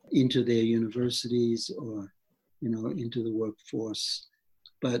people into their universities or, into the workforce,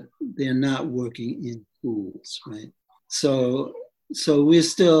 but they're not working in schools, right? So we're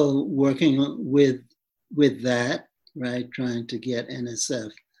still working with that, right? Trying to get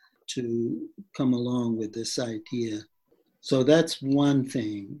NSF to come along with this idea. So that's one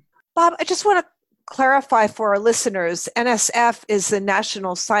thing. Bob, I just want to clarify for our listeners, NSF is the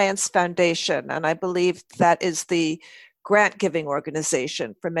National Science Foundation, and I believe that is the grant-giving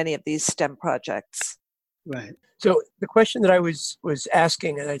organization for many of these STEM projects. Right. So the question that I was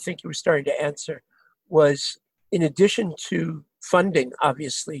asking, and I think you were starting to answer, was in addition to funding,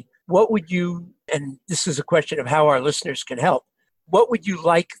 obviously, what would you, and this is a question of how our listeners can help, what would you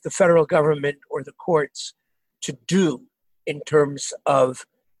like the federal government or the courts to do in terms of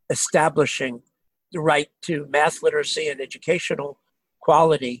establishing the right to math literacy and educational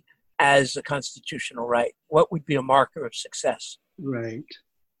quality as a constitutional right? What would be a marker of success? Right.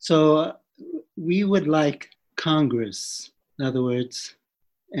 So we would like Congress, in other words,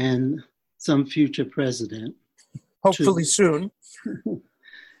 and some future president, hopefully soon,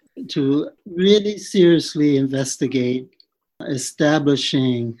 to really seriously investigate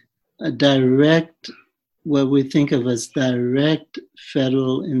establishing a direct, what we think of as direct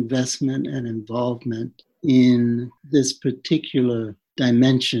federal investment and involvement in this particular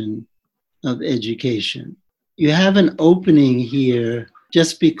dimension of education. You have an opening here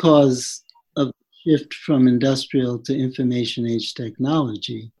just because of the shift from industrial to information age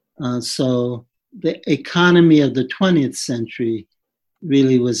technology. So the economy of the 20th century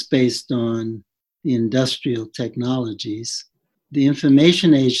really was based on the industrial technologies. The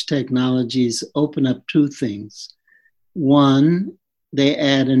information age technologies open up two things. One, they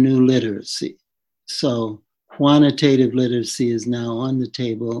add a new literacy. So quantitative literacy is now on the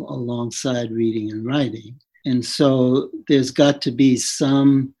table alongside reading and writing. And so there's got to be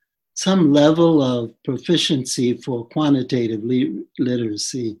some level of proficiency for quantitative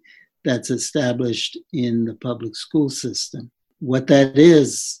literacy that's established in the public school system. What that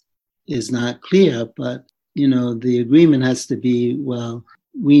is not clear, but the agreement has to be, well,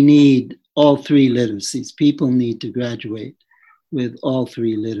 we need all three literacies. People need to graduate with all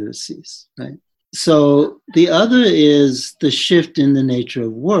three literacies, right? So the other is the shift in the nature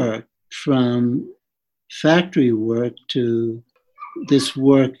of work from factory work to this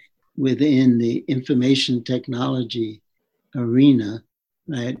work within the information technology arena,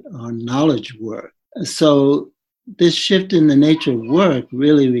 right, or knowledge work. So this shift in the nature of work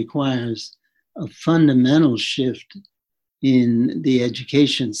really requires a fundamental shift in the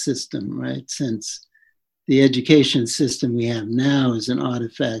education system, right? Since the education system we have now is an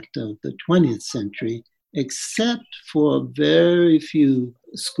artifact of the 20th century, except for very few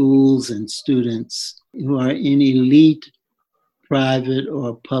schools and students who are in elite private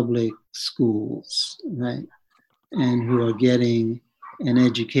or public schools, right? And who are getting an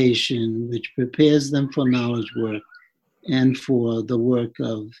education which prepares them for knowledge work and for the work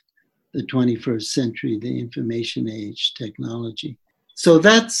of the 21st century, the information age technology. So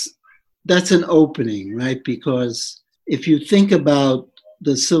that's an opening, right? Because if you think about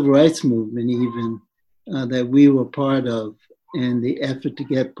the civil rights movement, even that we were part of, and the effort to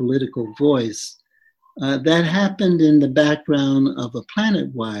get political voice, that happened in the background of a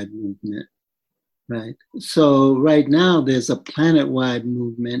planet-wide movement, right? So right now there's a planet-wide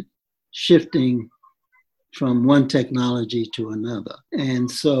movement shifting from one technology to another. And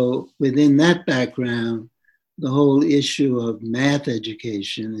so within that background, the whole issue of math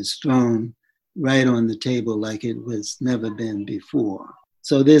education is thrown right on the table like it was never been before.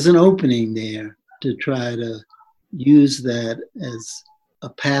 So there's an opening there to try to use that as a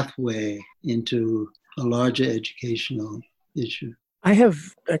pathway into a larger educational issue. I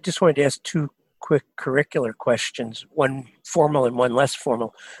just wanted to ask two quick curricular questions, one formal and one less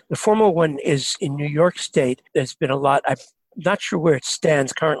formal. The formal one is in New York State, there's been a lot, I'm not sure where it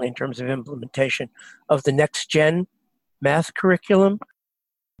stands currently in terms of implementation of the next gen math curriculum.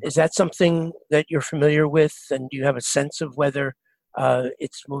 Is that something that you're familiar with, and do you have a sense of whether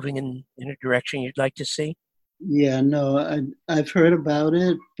it's moving in a direction you'd like to see? Yeah, no, I've heard about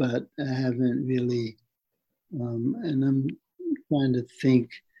it, but I haven't really, and I'm trying to think.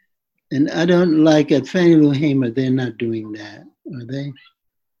 And I don't like at Fannie Lou Hamer, they're not doing that, are they?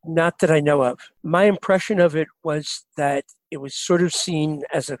 Not that I know of. My impression of it was that it was sort of seen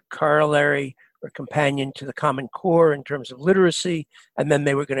as a corollary or companion to the Common Core in terms of literacy, and then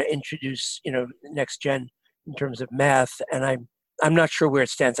they were going to introduce, next gen in terms of math. And I'm not sure where it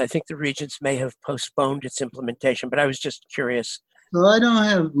stands. I think the Regents may have postponed its implementation, but I was just curious. Well, I don't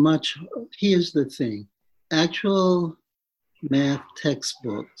have much. Here's the thing. Actual math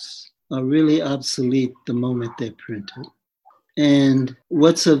textbooks are really obsolete the moment they're printed. And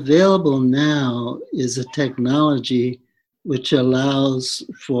what's available now is a technology which allows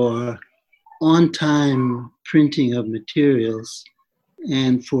for on-time printing of materials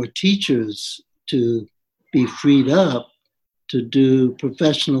and for teachers to be freed up to do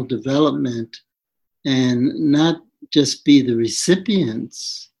professional development and not just be the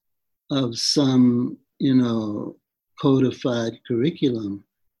recipients of some, codified curriculum,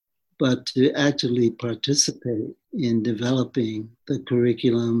 but to actually participate in developing the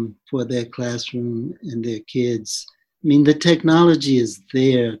curriculum for their classroom and their kids. I mean, the technology is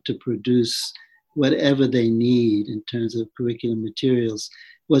there to produce whatever they need in terms of curriculum materials.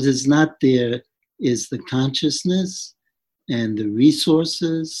 What is not there is the consciousness and the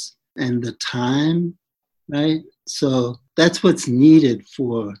resources and the time, right? So that's what's needed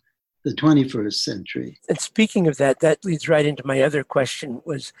for the 21st century. And speaking of that, that leads right into my other question.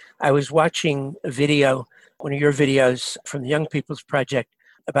 I was watching a video, one of your videos from the Young People's Project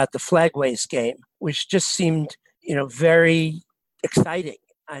about the Flagways game, which just seemed, very exciting.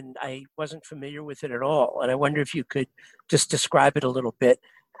 And I wasn't familiar with it at all. And I wonder if you could just describe it a little bit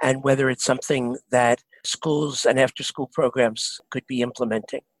and whether it's something that schools and after-school programs could be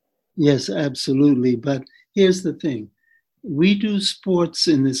implementing. Yes, absolutely. But here's the thing. We do sports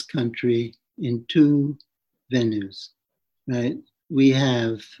in this country in two venues, right? We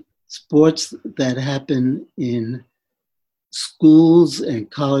have sports that happen in schools and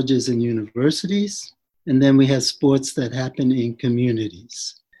colleges and universities, and then we have sports that happen in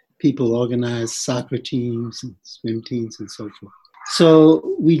communities. People organize soccer teams and swim teams and so forth.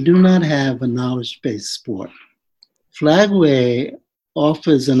 So we do not have a knowledge-based sport. Flagway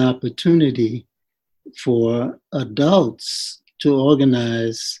offers an opportunity for adults to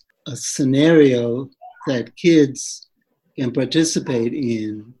organize a scenario that kids can participate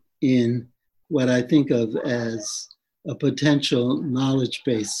in what I think of as a potential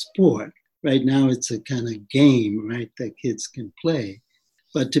knowledge-based sport. Right now it's a kind of game, right, that kids can play.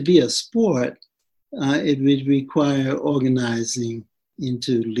 But to be a sport, it would require organizing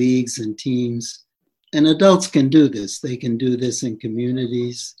into leagues and teams. And adults can do this. They can do this in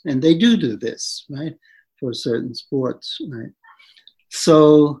communities, and they do this, right, for certain sports, right?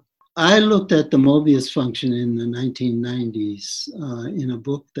 So I looked at the Mobius function in the 1990s in a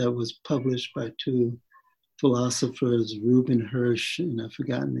book that was published by two philosophers, Reuben Hirsch, and I've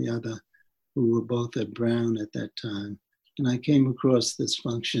forgotten the other, who were both at Brown at that time. And I came across this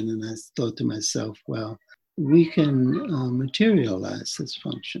function, and I thought to myself, well, we can materialize this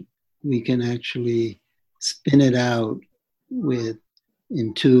function. We can actually spin it out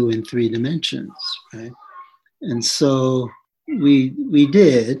in 2 and 3 dimensions, right? And so we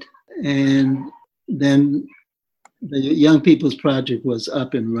did, and then the Young People's Project was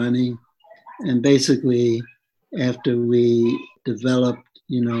up and running, and basically after we developed,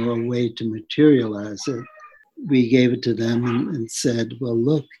 a way to materialize it, we gave it to them and said, well,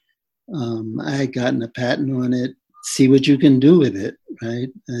 look, I had gotten a patent on it. See what you can do with it, right?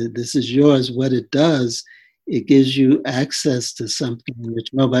 This is yours. What it does, it gives you access to something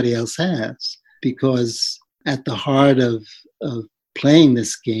which nobody else has, because at the heart of playing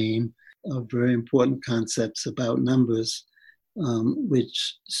this game are very important concepts about numbers,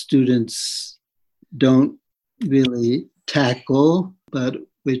 which students don't really tackle, but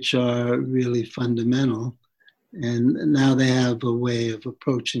which are really fundamental. And now they have a way of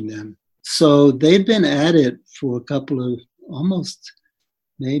approaching them. So they've been at it for a couple of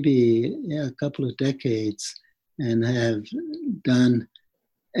decades, and have done.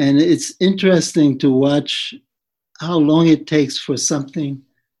 And it's interesting to watch how long it takes for something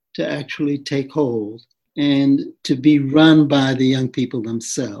to actually take hold and to be run by the young people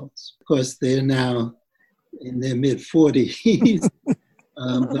themselves. Of course, they're now in their mid-40s,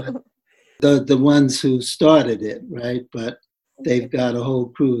 but the ones who started it, right? But they've got a whole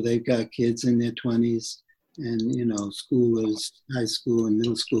crew. They've got kids in their 20s and, schoolers, high school and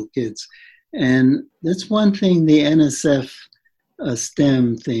middle school kids. And that's one thing the NSF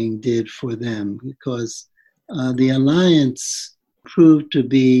STEM thing did for them, because the Alliance proved to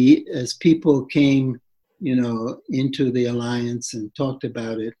be, as people came, into the Alliance and talked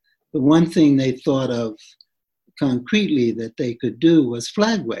about it, the one thing they thought of concretely that they could do was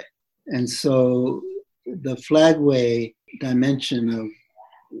Flagway. And so the Flagway dimension of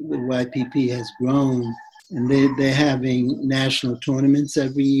the YPP has grown, and they're having national tournaments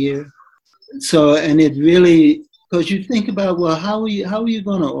every year. So, and it really, because you think about, well, how are you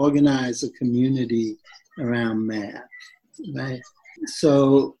going to organize a community around math, right?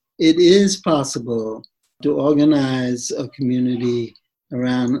 So it is possible to organize a community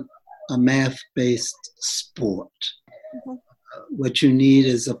around a math-based sport. Mm-hmm. What you need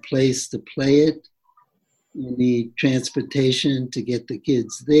is a place to play it. You need transportation to get the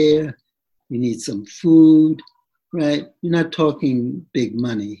kids there. You need some food, right? You're not talking big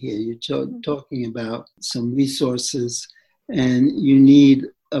money here. You're talking about some resources, and you need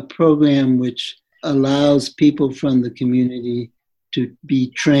a program which allows people from the community to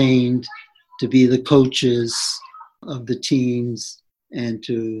be trained, to be the coaches of the teams, and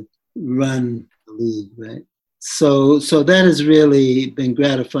to run the league, right? So that has really been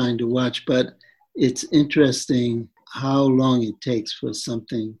gratifying to watch, but it's interesting how long it takes for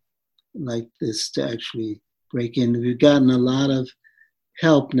something like this to actually break in. We've gotten a lot of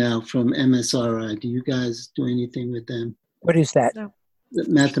help now from MSRI. Do you guys do anything with them? What is that? No. The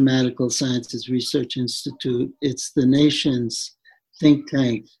Mathematical Sciences Research Institute. It's the nation's think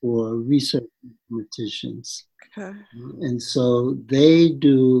tank for research mathematicians. Okay. And so they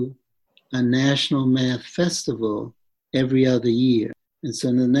do a national math festival every other year. And so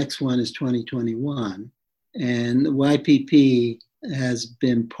the next one is 2021. And YPP has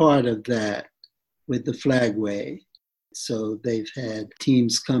been part of that with the Flagway. So they've had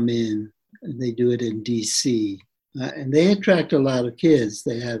teams come in, and they do it in DC. And they attract a lot of kids.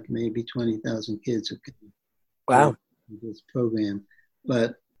 They have maybe 20,000 kids who come Wow. to this program.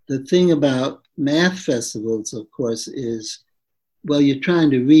 But the thing about math festivals, of course, is, well, you're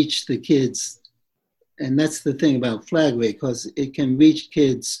trying to reach the kids. And that's the thing about Flagway, because it can reach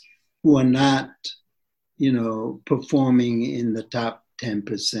kids who are not, performing in the top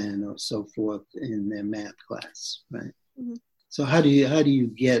 10% or so forth in their math class, right? Mm-hmm. So how do you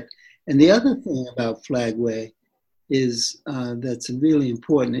get, and the other thing about Flagway is that's really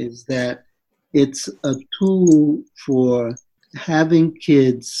important is that it's a tool for having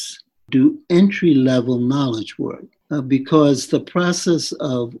kids do entry-level knowledge work because the process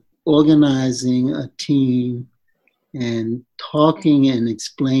of organizing a team and talking and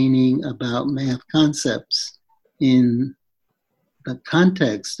explaining about math concepts in the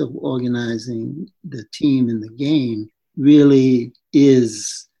context of organizing the team in the game really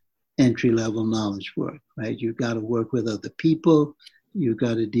is entry-level knowledge work, right? You've got to work with other people. You've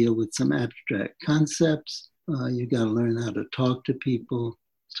got to deal with some abstract concepts. You've got to learn how to talk to people,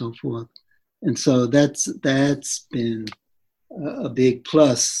 so forth. And so that's been a big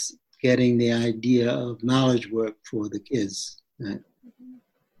plus, getting the idea of knowledge work for the kids. Right?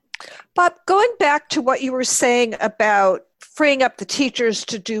 Bob, going back to what you were saying about freeing up the teachers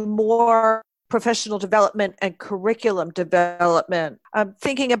to do more professional development and curriculum development, I'm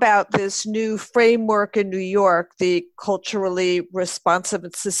thinking about this new framework in New York, the culturally responsive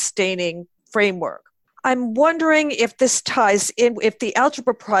and sustaining framework. I'm wondering if this ties in, if the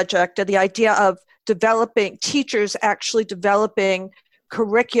Algebra Project and the idea of developing teachers actually developing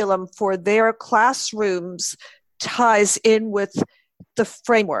curriculum for their classrooms ties in with the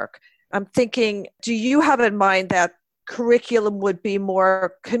framework. I'm thinking, do you have in mind that curriculum would be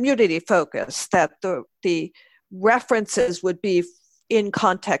more community focused, that the references would be in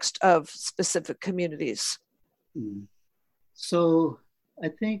context of specific communities? So I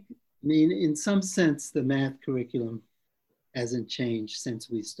think, in some sense, the math curriculum hasn't changed since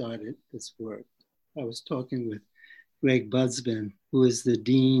we started this work. I was talking with Greg Budsman, who is the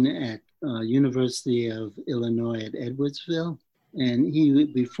dean at University of Illinois at Edwardsville. And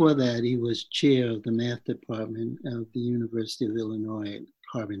before that, he was chair of the math department of the University of Illinois at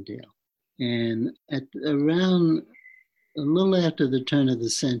Carbondale. And at around a little after the turn of the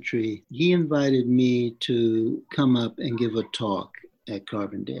century, he invited me to come up and give a talk at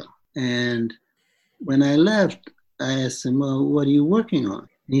Carbondale. And when I left, I asked him, well, what are you working on?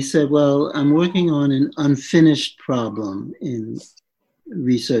 And he said, well, I'm working on an unfinished problem in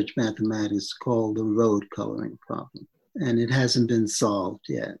research mathematics called the road coloring problem. And it hasn't been solved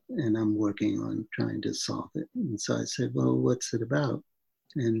yet. And I'm working on trying to solve it. And so I said, well, what's it about?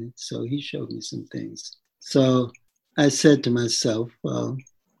 And so he showed me some things. So I said to myself, well,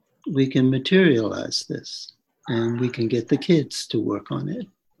 we can materialize this and we can get the kids to work on it,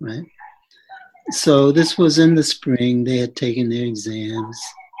 right? So this was in the spring. They had taken their exams,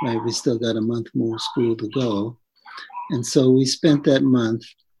 right? We still got a month more school to go. And so we spent that month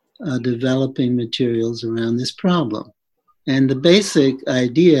developing materials around this problem. And the basic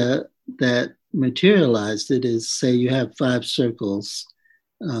idea that materialized it is, say you have 5 circles,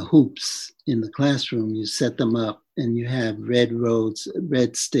 hoops in the classroom, you set them up and you have red roads,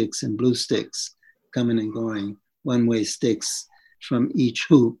 red sticks and blue sticks coming and going, one-way sticks from each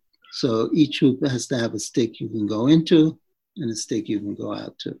hoop. So each hoop has to have a stick you can go into and a stick you can go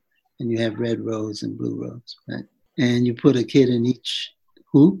out to. And you have red rows and blue rows, right? And you put a kid in each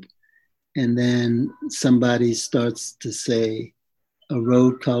hoop, and then somebody starts to say a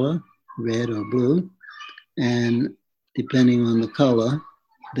road color, red or blue, and depending on the color,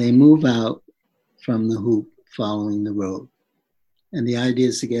 they move out from the hoop following the road. And the idea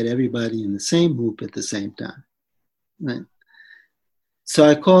is to get everybody in the same hoop at the same time, right? So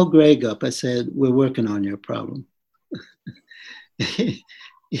I called Greg up. I said, we're working on your problem. He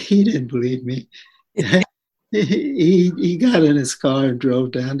didn't believe me. He got in his car and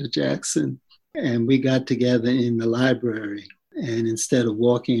drove down to Jackson, and we got together in the library. And instead of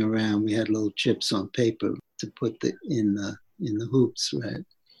walking around, we had little chips on paper to put in the hoops, right?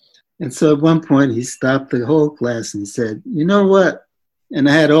 And so at one point, he stopped the whole class and he said, you know what? And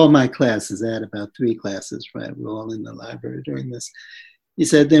I had all my classes. I had about 3 classes, right? We're all in the library during this. He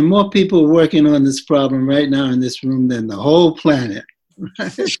said, there are more people working on this problem right now in this room than the whole planet.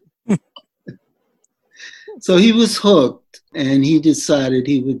 Right? So he was hooked, and he decided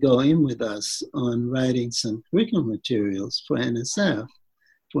he would go in with us on writing some curriculum materials for NSF,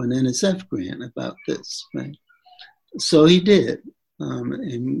 for an NSF grant about this, right? So he did,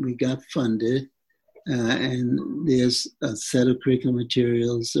 and we got funded, and there's a set of curriculum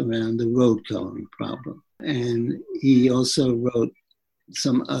materials around the road coloring problem. And he also wrote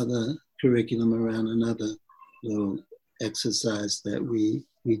some other curriculum around another little exercise that we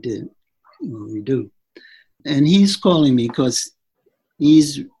do. And he's calling me because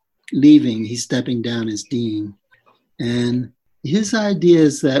he's leaving, he's stepping down as dean. And his idea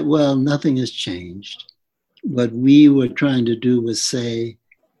is that, well, nothing has changed. What we were trying to do was say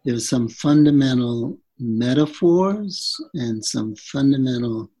there's some fundamental metaphors and some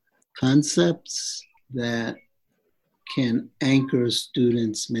fundamental concepts that can anchor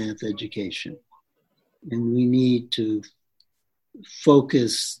students' math education. And we need to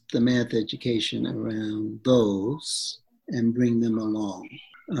focus the math education around those and bring them along.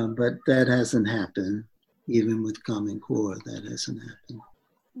 But that hasn't happened, even with Common Core, that hasn't happened.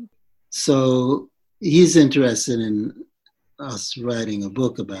 So he's interested in us writing a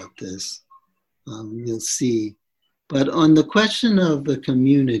book about this. We'll see. But on the question of the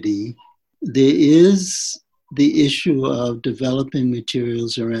community, there is the issue of developing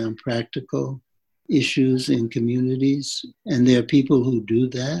materials around practical issues in communities, and there are people who do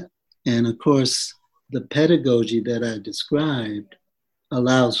that. And of course, the pedagogy that I described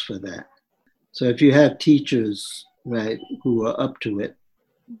allows for that. So if you have teachers, right, who are up to it,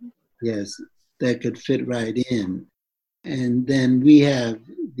 yes, that could fit right in. And then we have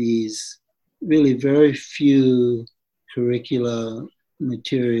these really very few curricula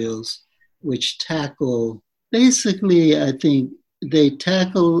materials which tackle, basically, I think, they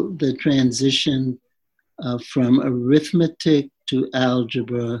tackle the transition from arithmetic to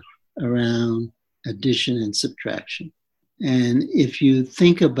algebra around addition and subtraction. And if you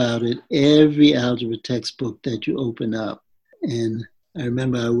think about it, every algebra textbook that you open up, and I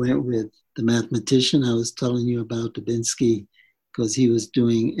remember I went with the mathematician I was telling you about, Dubinsky, because he was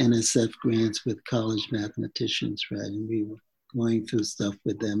doing NSF grants with college mathematicians, right? And we were going through stuff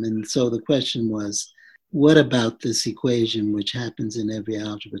with them. And so the question was, what about this equation, which happens in every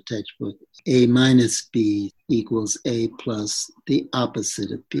algebra textbook? A minus B equals A plus the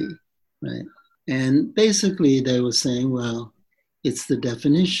opposite of B, right? And basically they were saying, well, it's the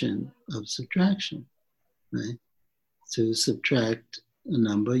definition of subtraction, right? To subtract a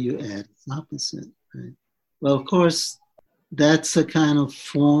number, you add its opposite, right? Well, of course, that's a kind of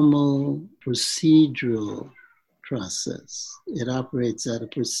formal procedural process. It operates at a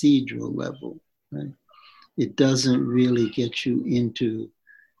procedural level, right? It doesn't really get you into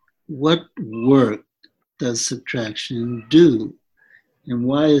what work does subtraction do, and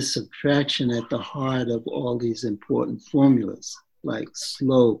why is subtraction at the heart of all these important formulas like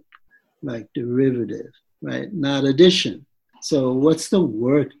slope, like derivative, right? Not addition. So what's the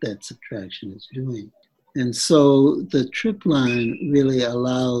work that subtraction is doing? And so the trip line really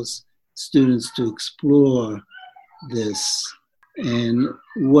allows students to explore this. And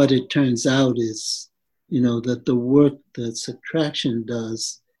what it turns out is, that the work that subtraction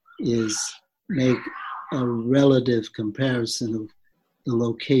does is make a relative comparison of the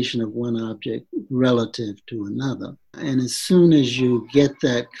location of one object relative to another. And as soon as you get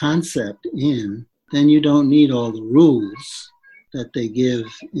that concept in, then you don't need all the rules that they give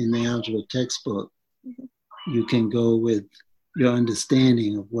in the algebra textbook. You can go with your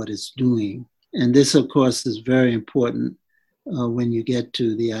understanding of what it's doing. And this, of course, is very important when you get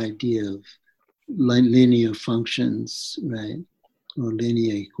to the idea of linear functions, right? Or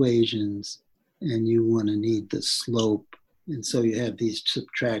linear equations, and you want to need the slope. And so you have these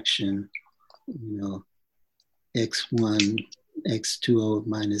subtraction, x1, x2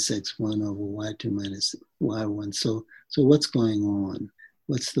 minus x1 over y2 minus y1. So what's going on?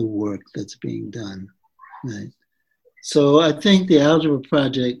 What's the work that's being done, right? So I think the Algebra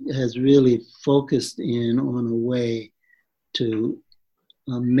Project has really focused in on a way to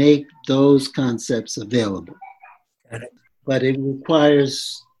make those concepts available. Got it. but it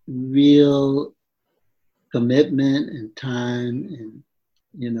requires real commitment and time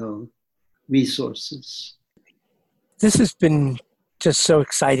and, resources. This has been just so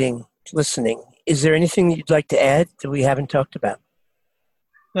exciting listening. Is there anything you'd like to add that we haven't talked about?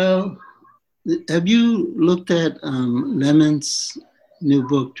 Well, have you looked at Lemon's new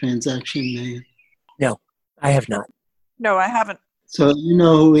book, Transaction Man? No, I have not. No, I haven't. So you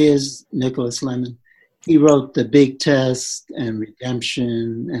know who he is, Nicholas Lemon? He wrote The Big Test and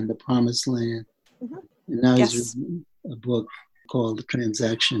Redemption and The Promised Land. Mm-hmm. And now he's written a book called The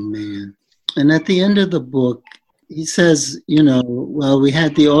Transaction Man. And at the end of the book, he says, well, we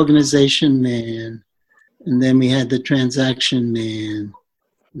had the organization man, and then we had the transaction man,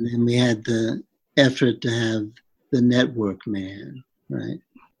 and then we had the effort to have the network man, right?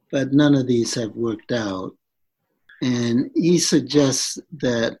 But none of these have worked out. And he suggests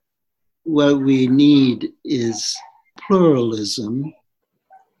that what we need is pluralism,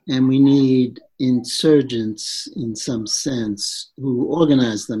 and we need insurgents in some sense who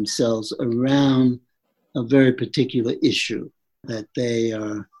organize themselves around a very particular issue that they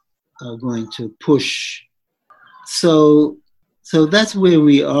are going to push. So that's where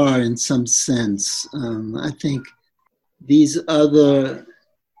we are in some sense. I think these other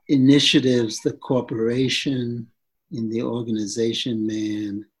initiatives, the corporation in the organization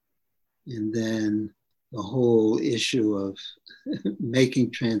man, and then the whole issue of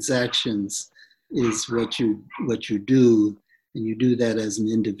making transactions is what you do, and you do that as an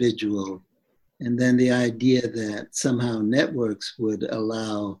individual. And then the idea that somehow networks would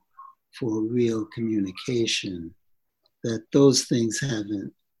allow for real communication, that those things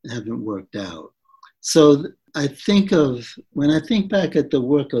haven't worked out. So when I think back at the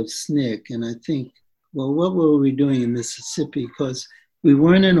work of SNCC, and I think, well, what were we doing in Mississippi? Because we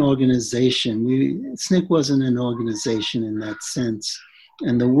weren't an organization. SNCC wasn't an organization in that sense.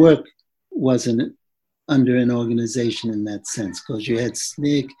 And the work wasn't under an organization in that sense, because you had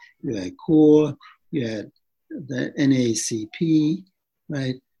SNCC, you had CORE, you had the NAACP,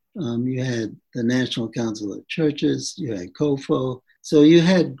 right? You had the National Council of Churches, you had COFO. So you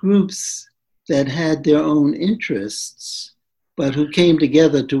had groups that had their own interests, but who came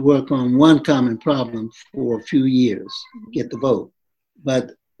together to work on one common problem for a few years, get the vote.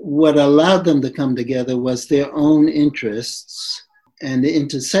 But what allowed them to come together was their own interests and the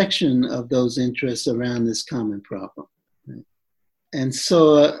intersection of those interests around this common problem. Right? And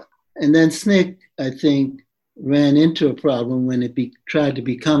so, and then SNCC, I think, ran into a problem when it tried to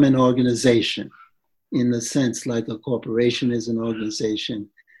become an organization, in the sense like a corporation is an organization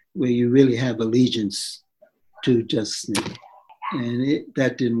where you really have allegiance to just SNCC. And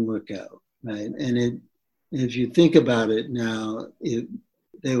that didn't work out, right? And if you think about it now,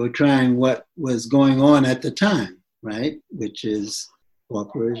 they were trying what was going on at the time, right? Which is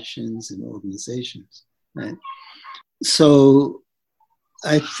corporations and organizations, right? So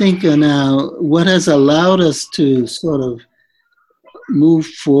I think now what has allowed us to sort of move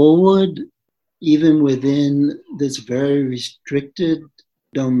forward, even within this very restricted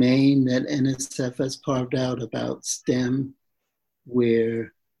domain that NSF has carved out about STEM,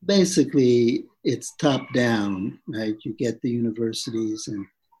 where basically it's top down, right? You get the universities and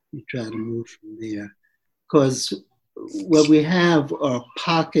you try to move from there. Because what we have are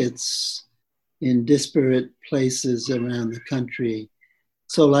pockets in disparate places around the country.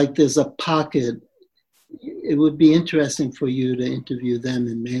 So like there's a pocket, it would be interesting for you to interview them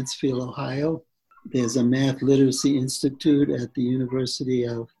in Mansfield, Ohio. There's a Math Literacy Institute at the University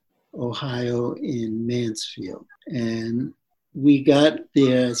of Ohio in Mansfield. And we got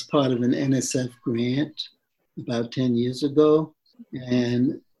there as part of an NSF grant about 10 years ago.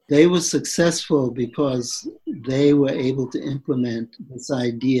 And they were successful because they were able to implement this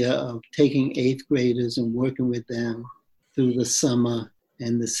idea of taking 8th graders and working with them through the summer,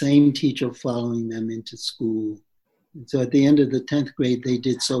 and the same teacher following them into school. And so at the end of the 10th grade, they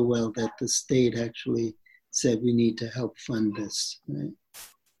did so well that the state actually said, we need to help fund this. Right?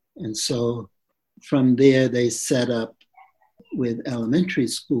 And so from there, they set up with elementary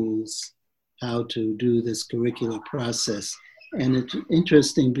schools how to do this curricular process. And it's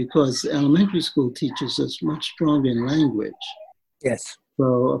interesting because elementary school teaches us much stronger in language. Yes.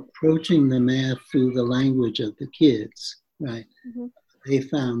 So approaching the math through the language of the kids, right? Mm-hmm. They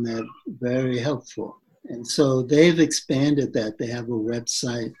found that very helpful. And so they've expanded that. They have a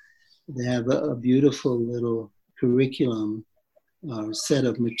website. They have a beautiful little curriculum or set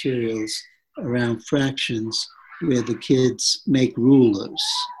of materials around fractions where the kids make rulers.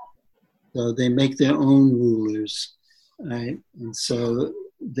 So they make their own rulers, right? And so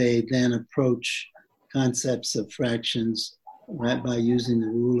they then approach concepts of fractions, right, by using the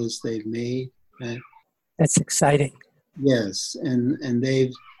rulers they've made. Right? That's exciting. Yes, and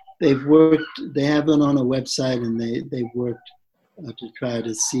they've worked. They have it on a website, and they've worked to try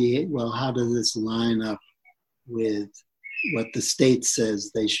to see, well, how does this line up with what the state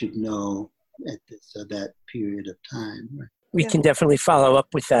says they should know at this or that period of time. Right? We can definitely follow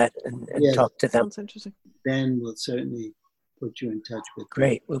up with that and Yes. talk to them. Sounds interesting. Then we'll certainly put you in touch with them.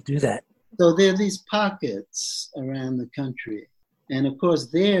 Great, we'll do that. So there are these pockets around the country. And of course,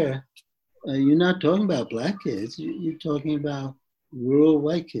 there, you're not talking about Black kids. You're talking about rural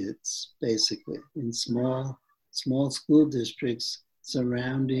white kids, basically, in small school districts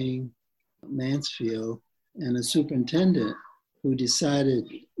surrounding Mansfield, and a superintendent who decided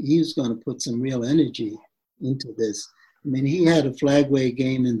he was going to put some real energy into this. I mean, he had a flag wave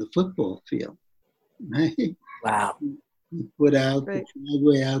game in the football field, right? Wow. He put out the flag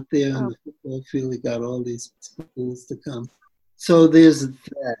wave out there on the football field. He got all these schools to come. So there's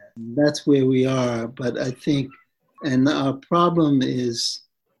that. That's where we are. But I think, and our problem is,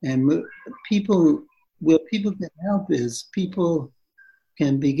 and people, where people can help is people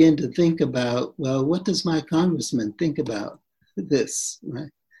can begin to think about, well, what does my congressman think about this, right?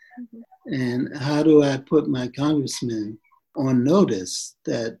 Mm-hmm. And how do I put my congressman on notice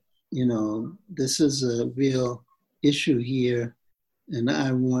that, you know, this is a real issue here, and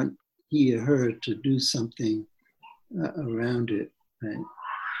I want he or her to do something around it, right?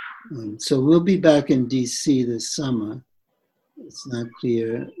 So we'll be back in DC this summer. It's not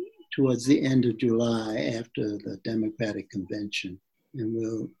clear, towards the end of July after the Democratic Convention. And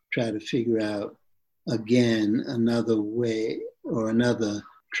we'll try to figure out, again, another way or another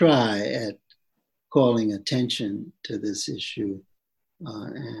try at calling attention to this issue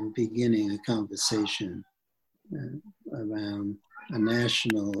and beginning a conversation around a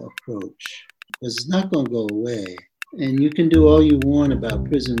national approach. Because it's not going to go away. And you can do all you want about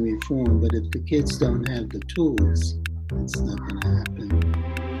prison reform, but if the kids don't have the tools, it's not going to happen.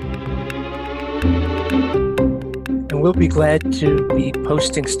 And we'll be glad to be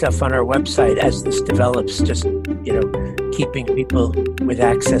posting stuff on our website as this develops, just, you know, keeping people with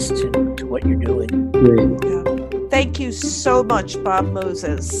access to what you're doing. Great. Yeah. Thank you so much, Bob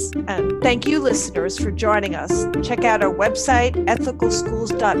Moses. And thank you, listeners, for joining us. Check out our website,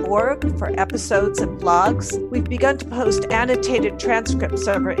 ethicalschools.org, for episodes and blogs. We've begun to post annotated transcripts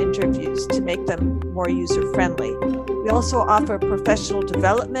of our interviews to make them more user-friendly. We also offer professional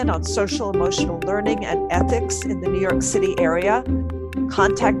development on social emotional learning and ethics in the New York City area.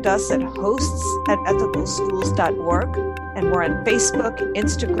 Contact us at hosts@ethicalschools.org, and we're on Facebook,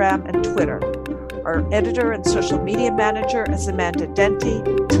 Instagram, and Twitter. Our editor and social media manager is Amanda Denti.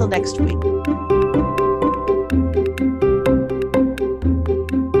 Till next week.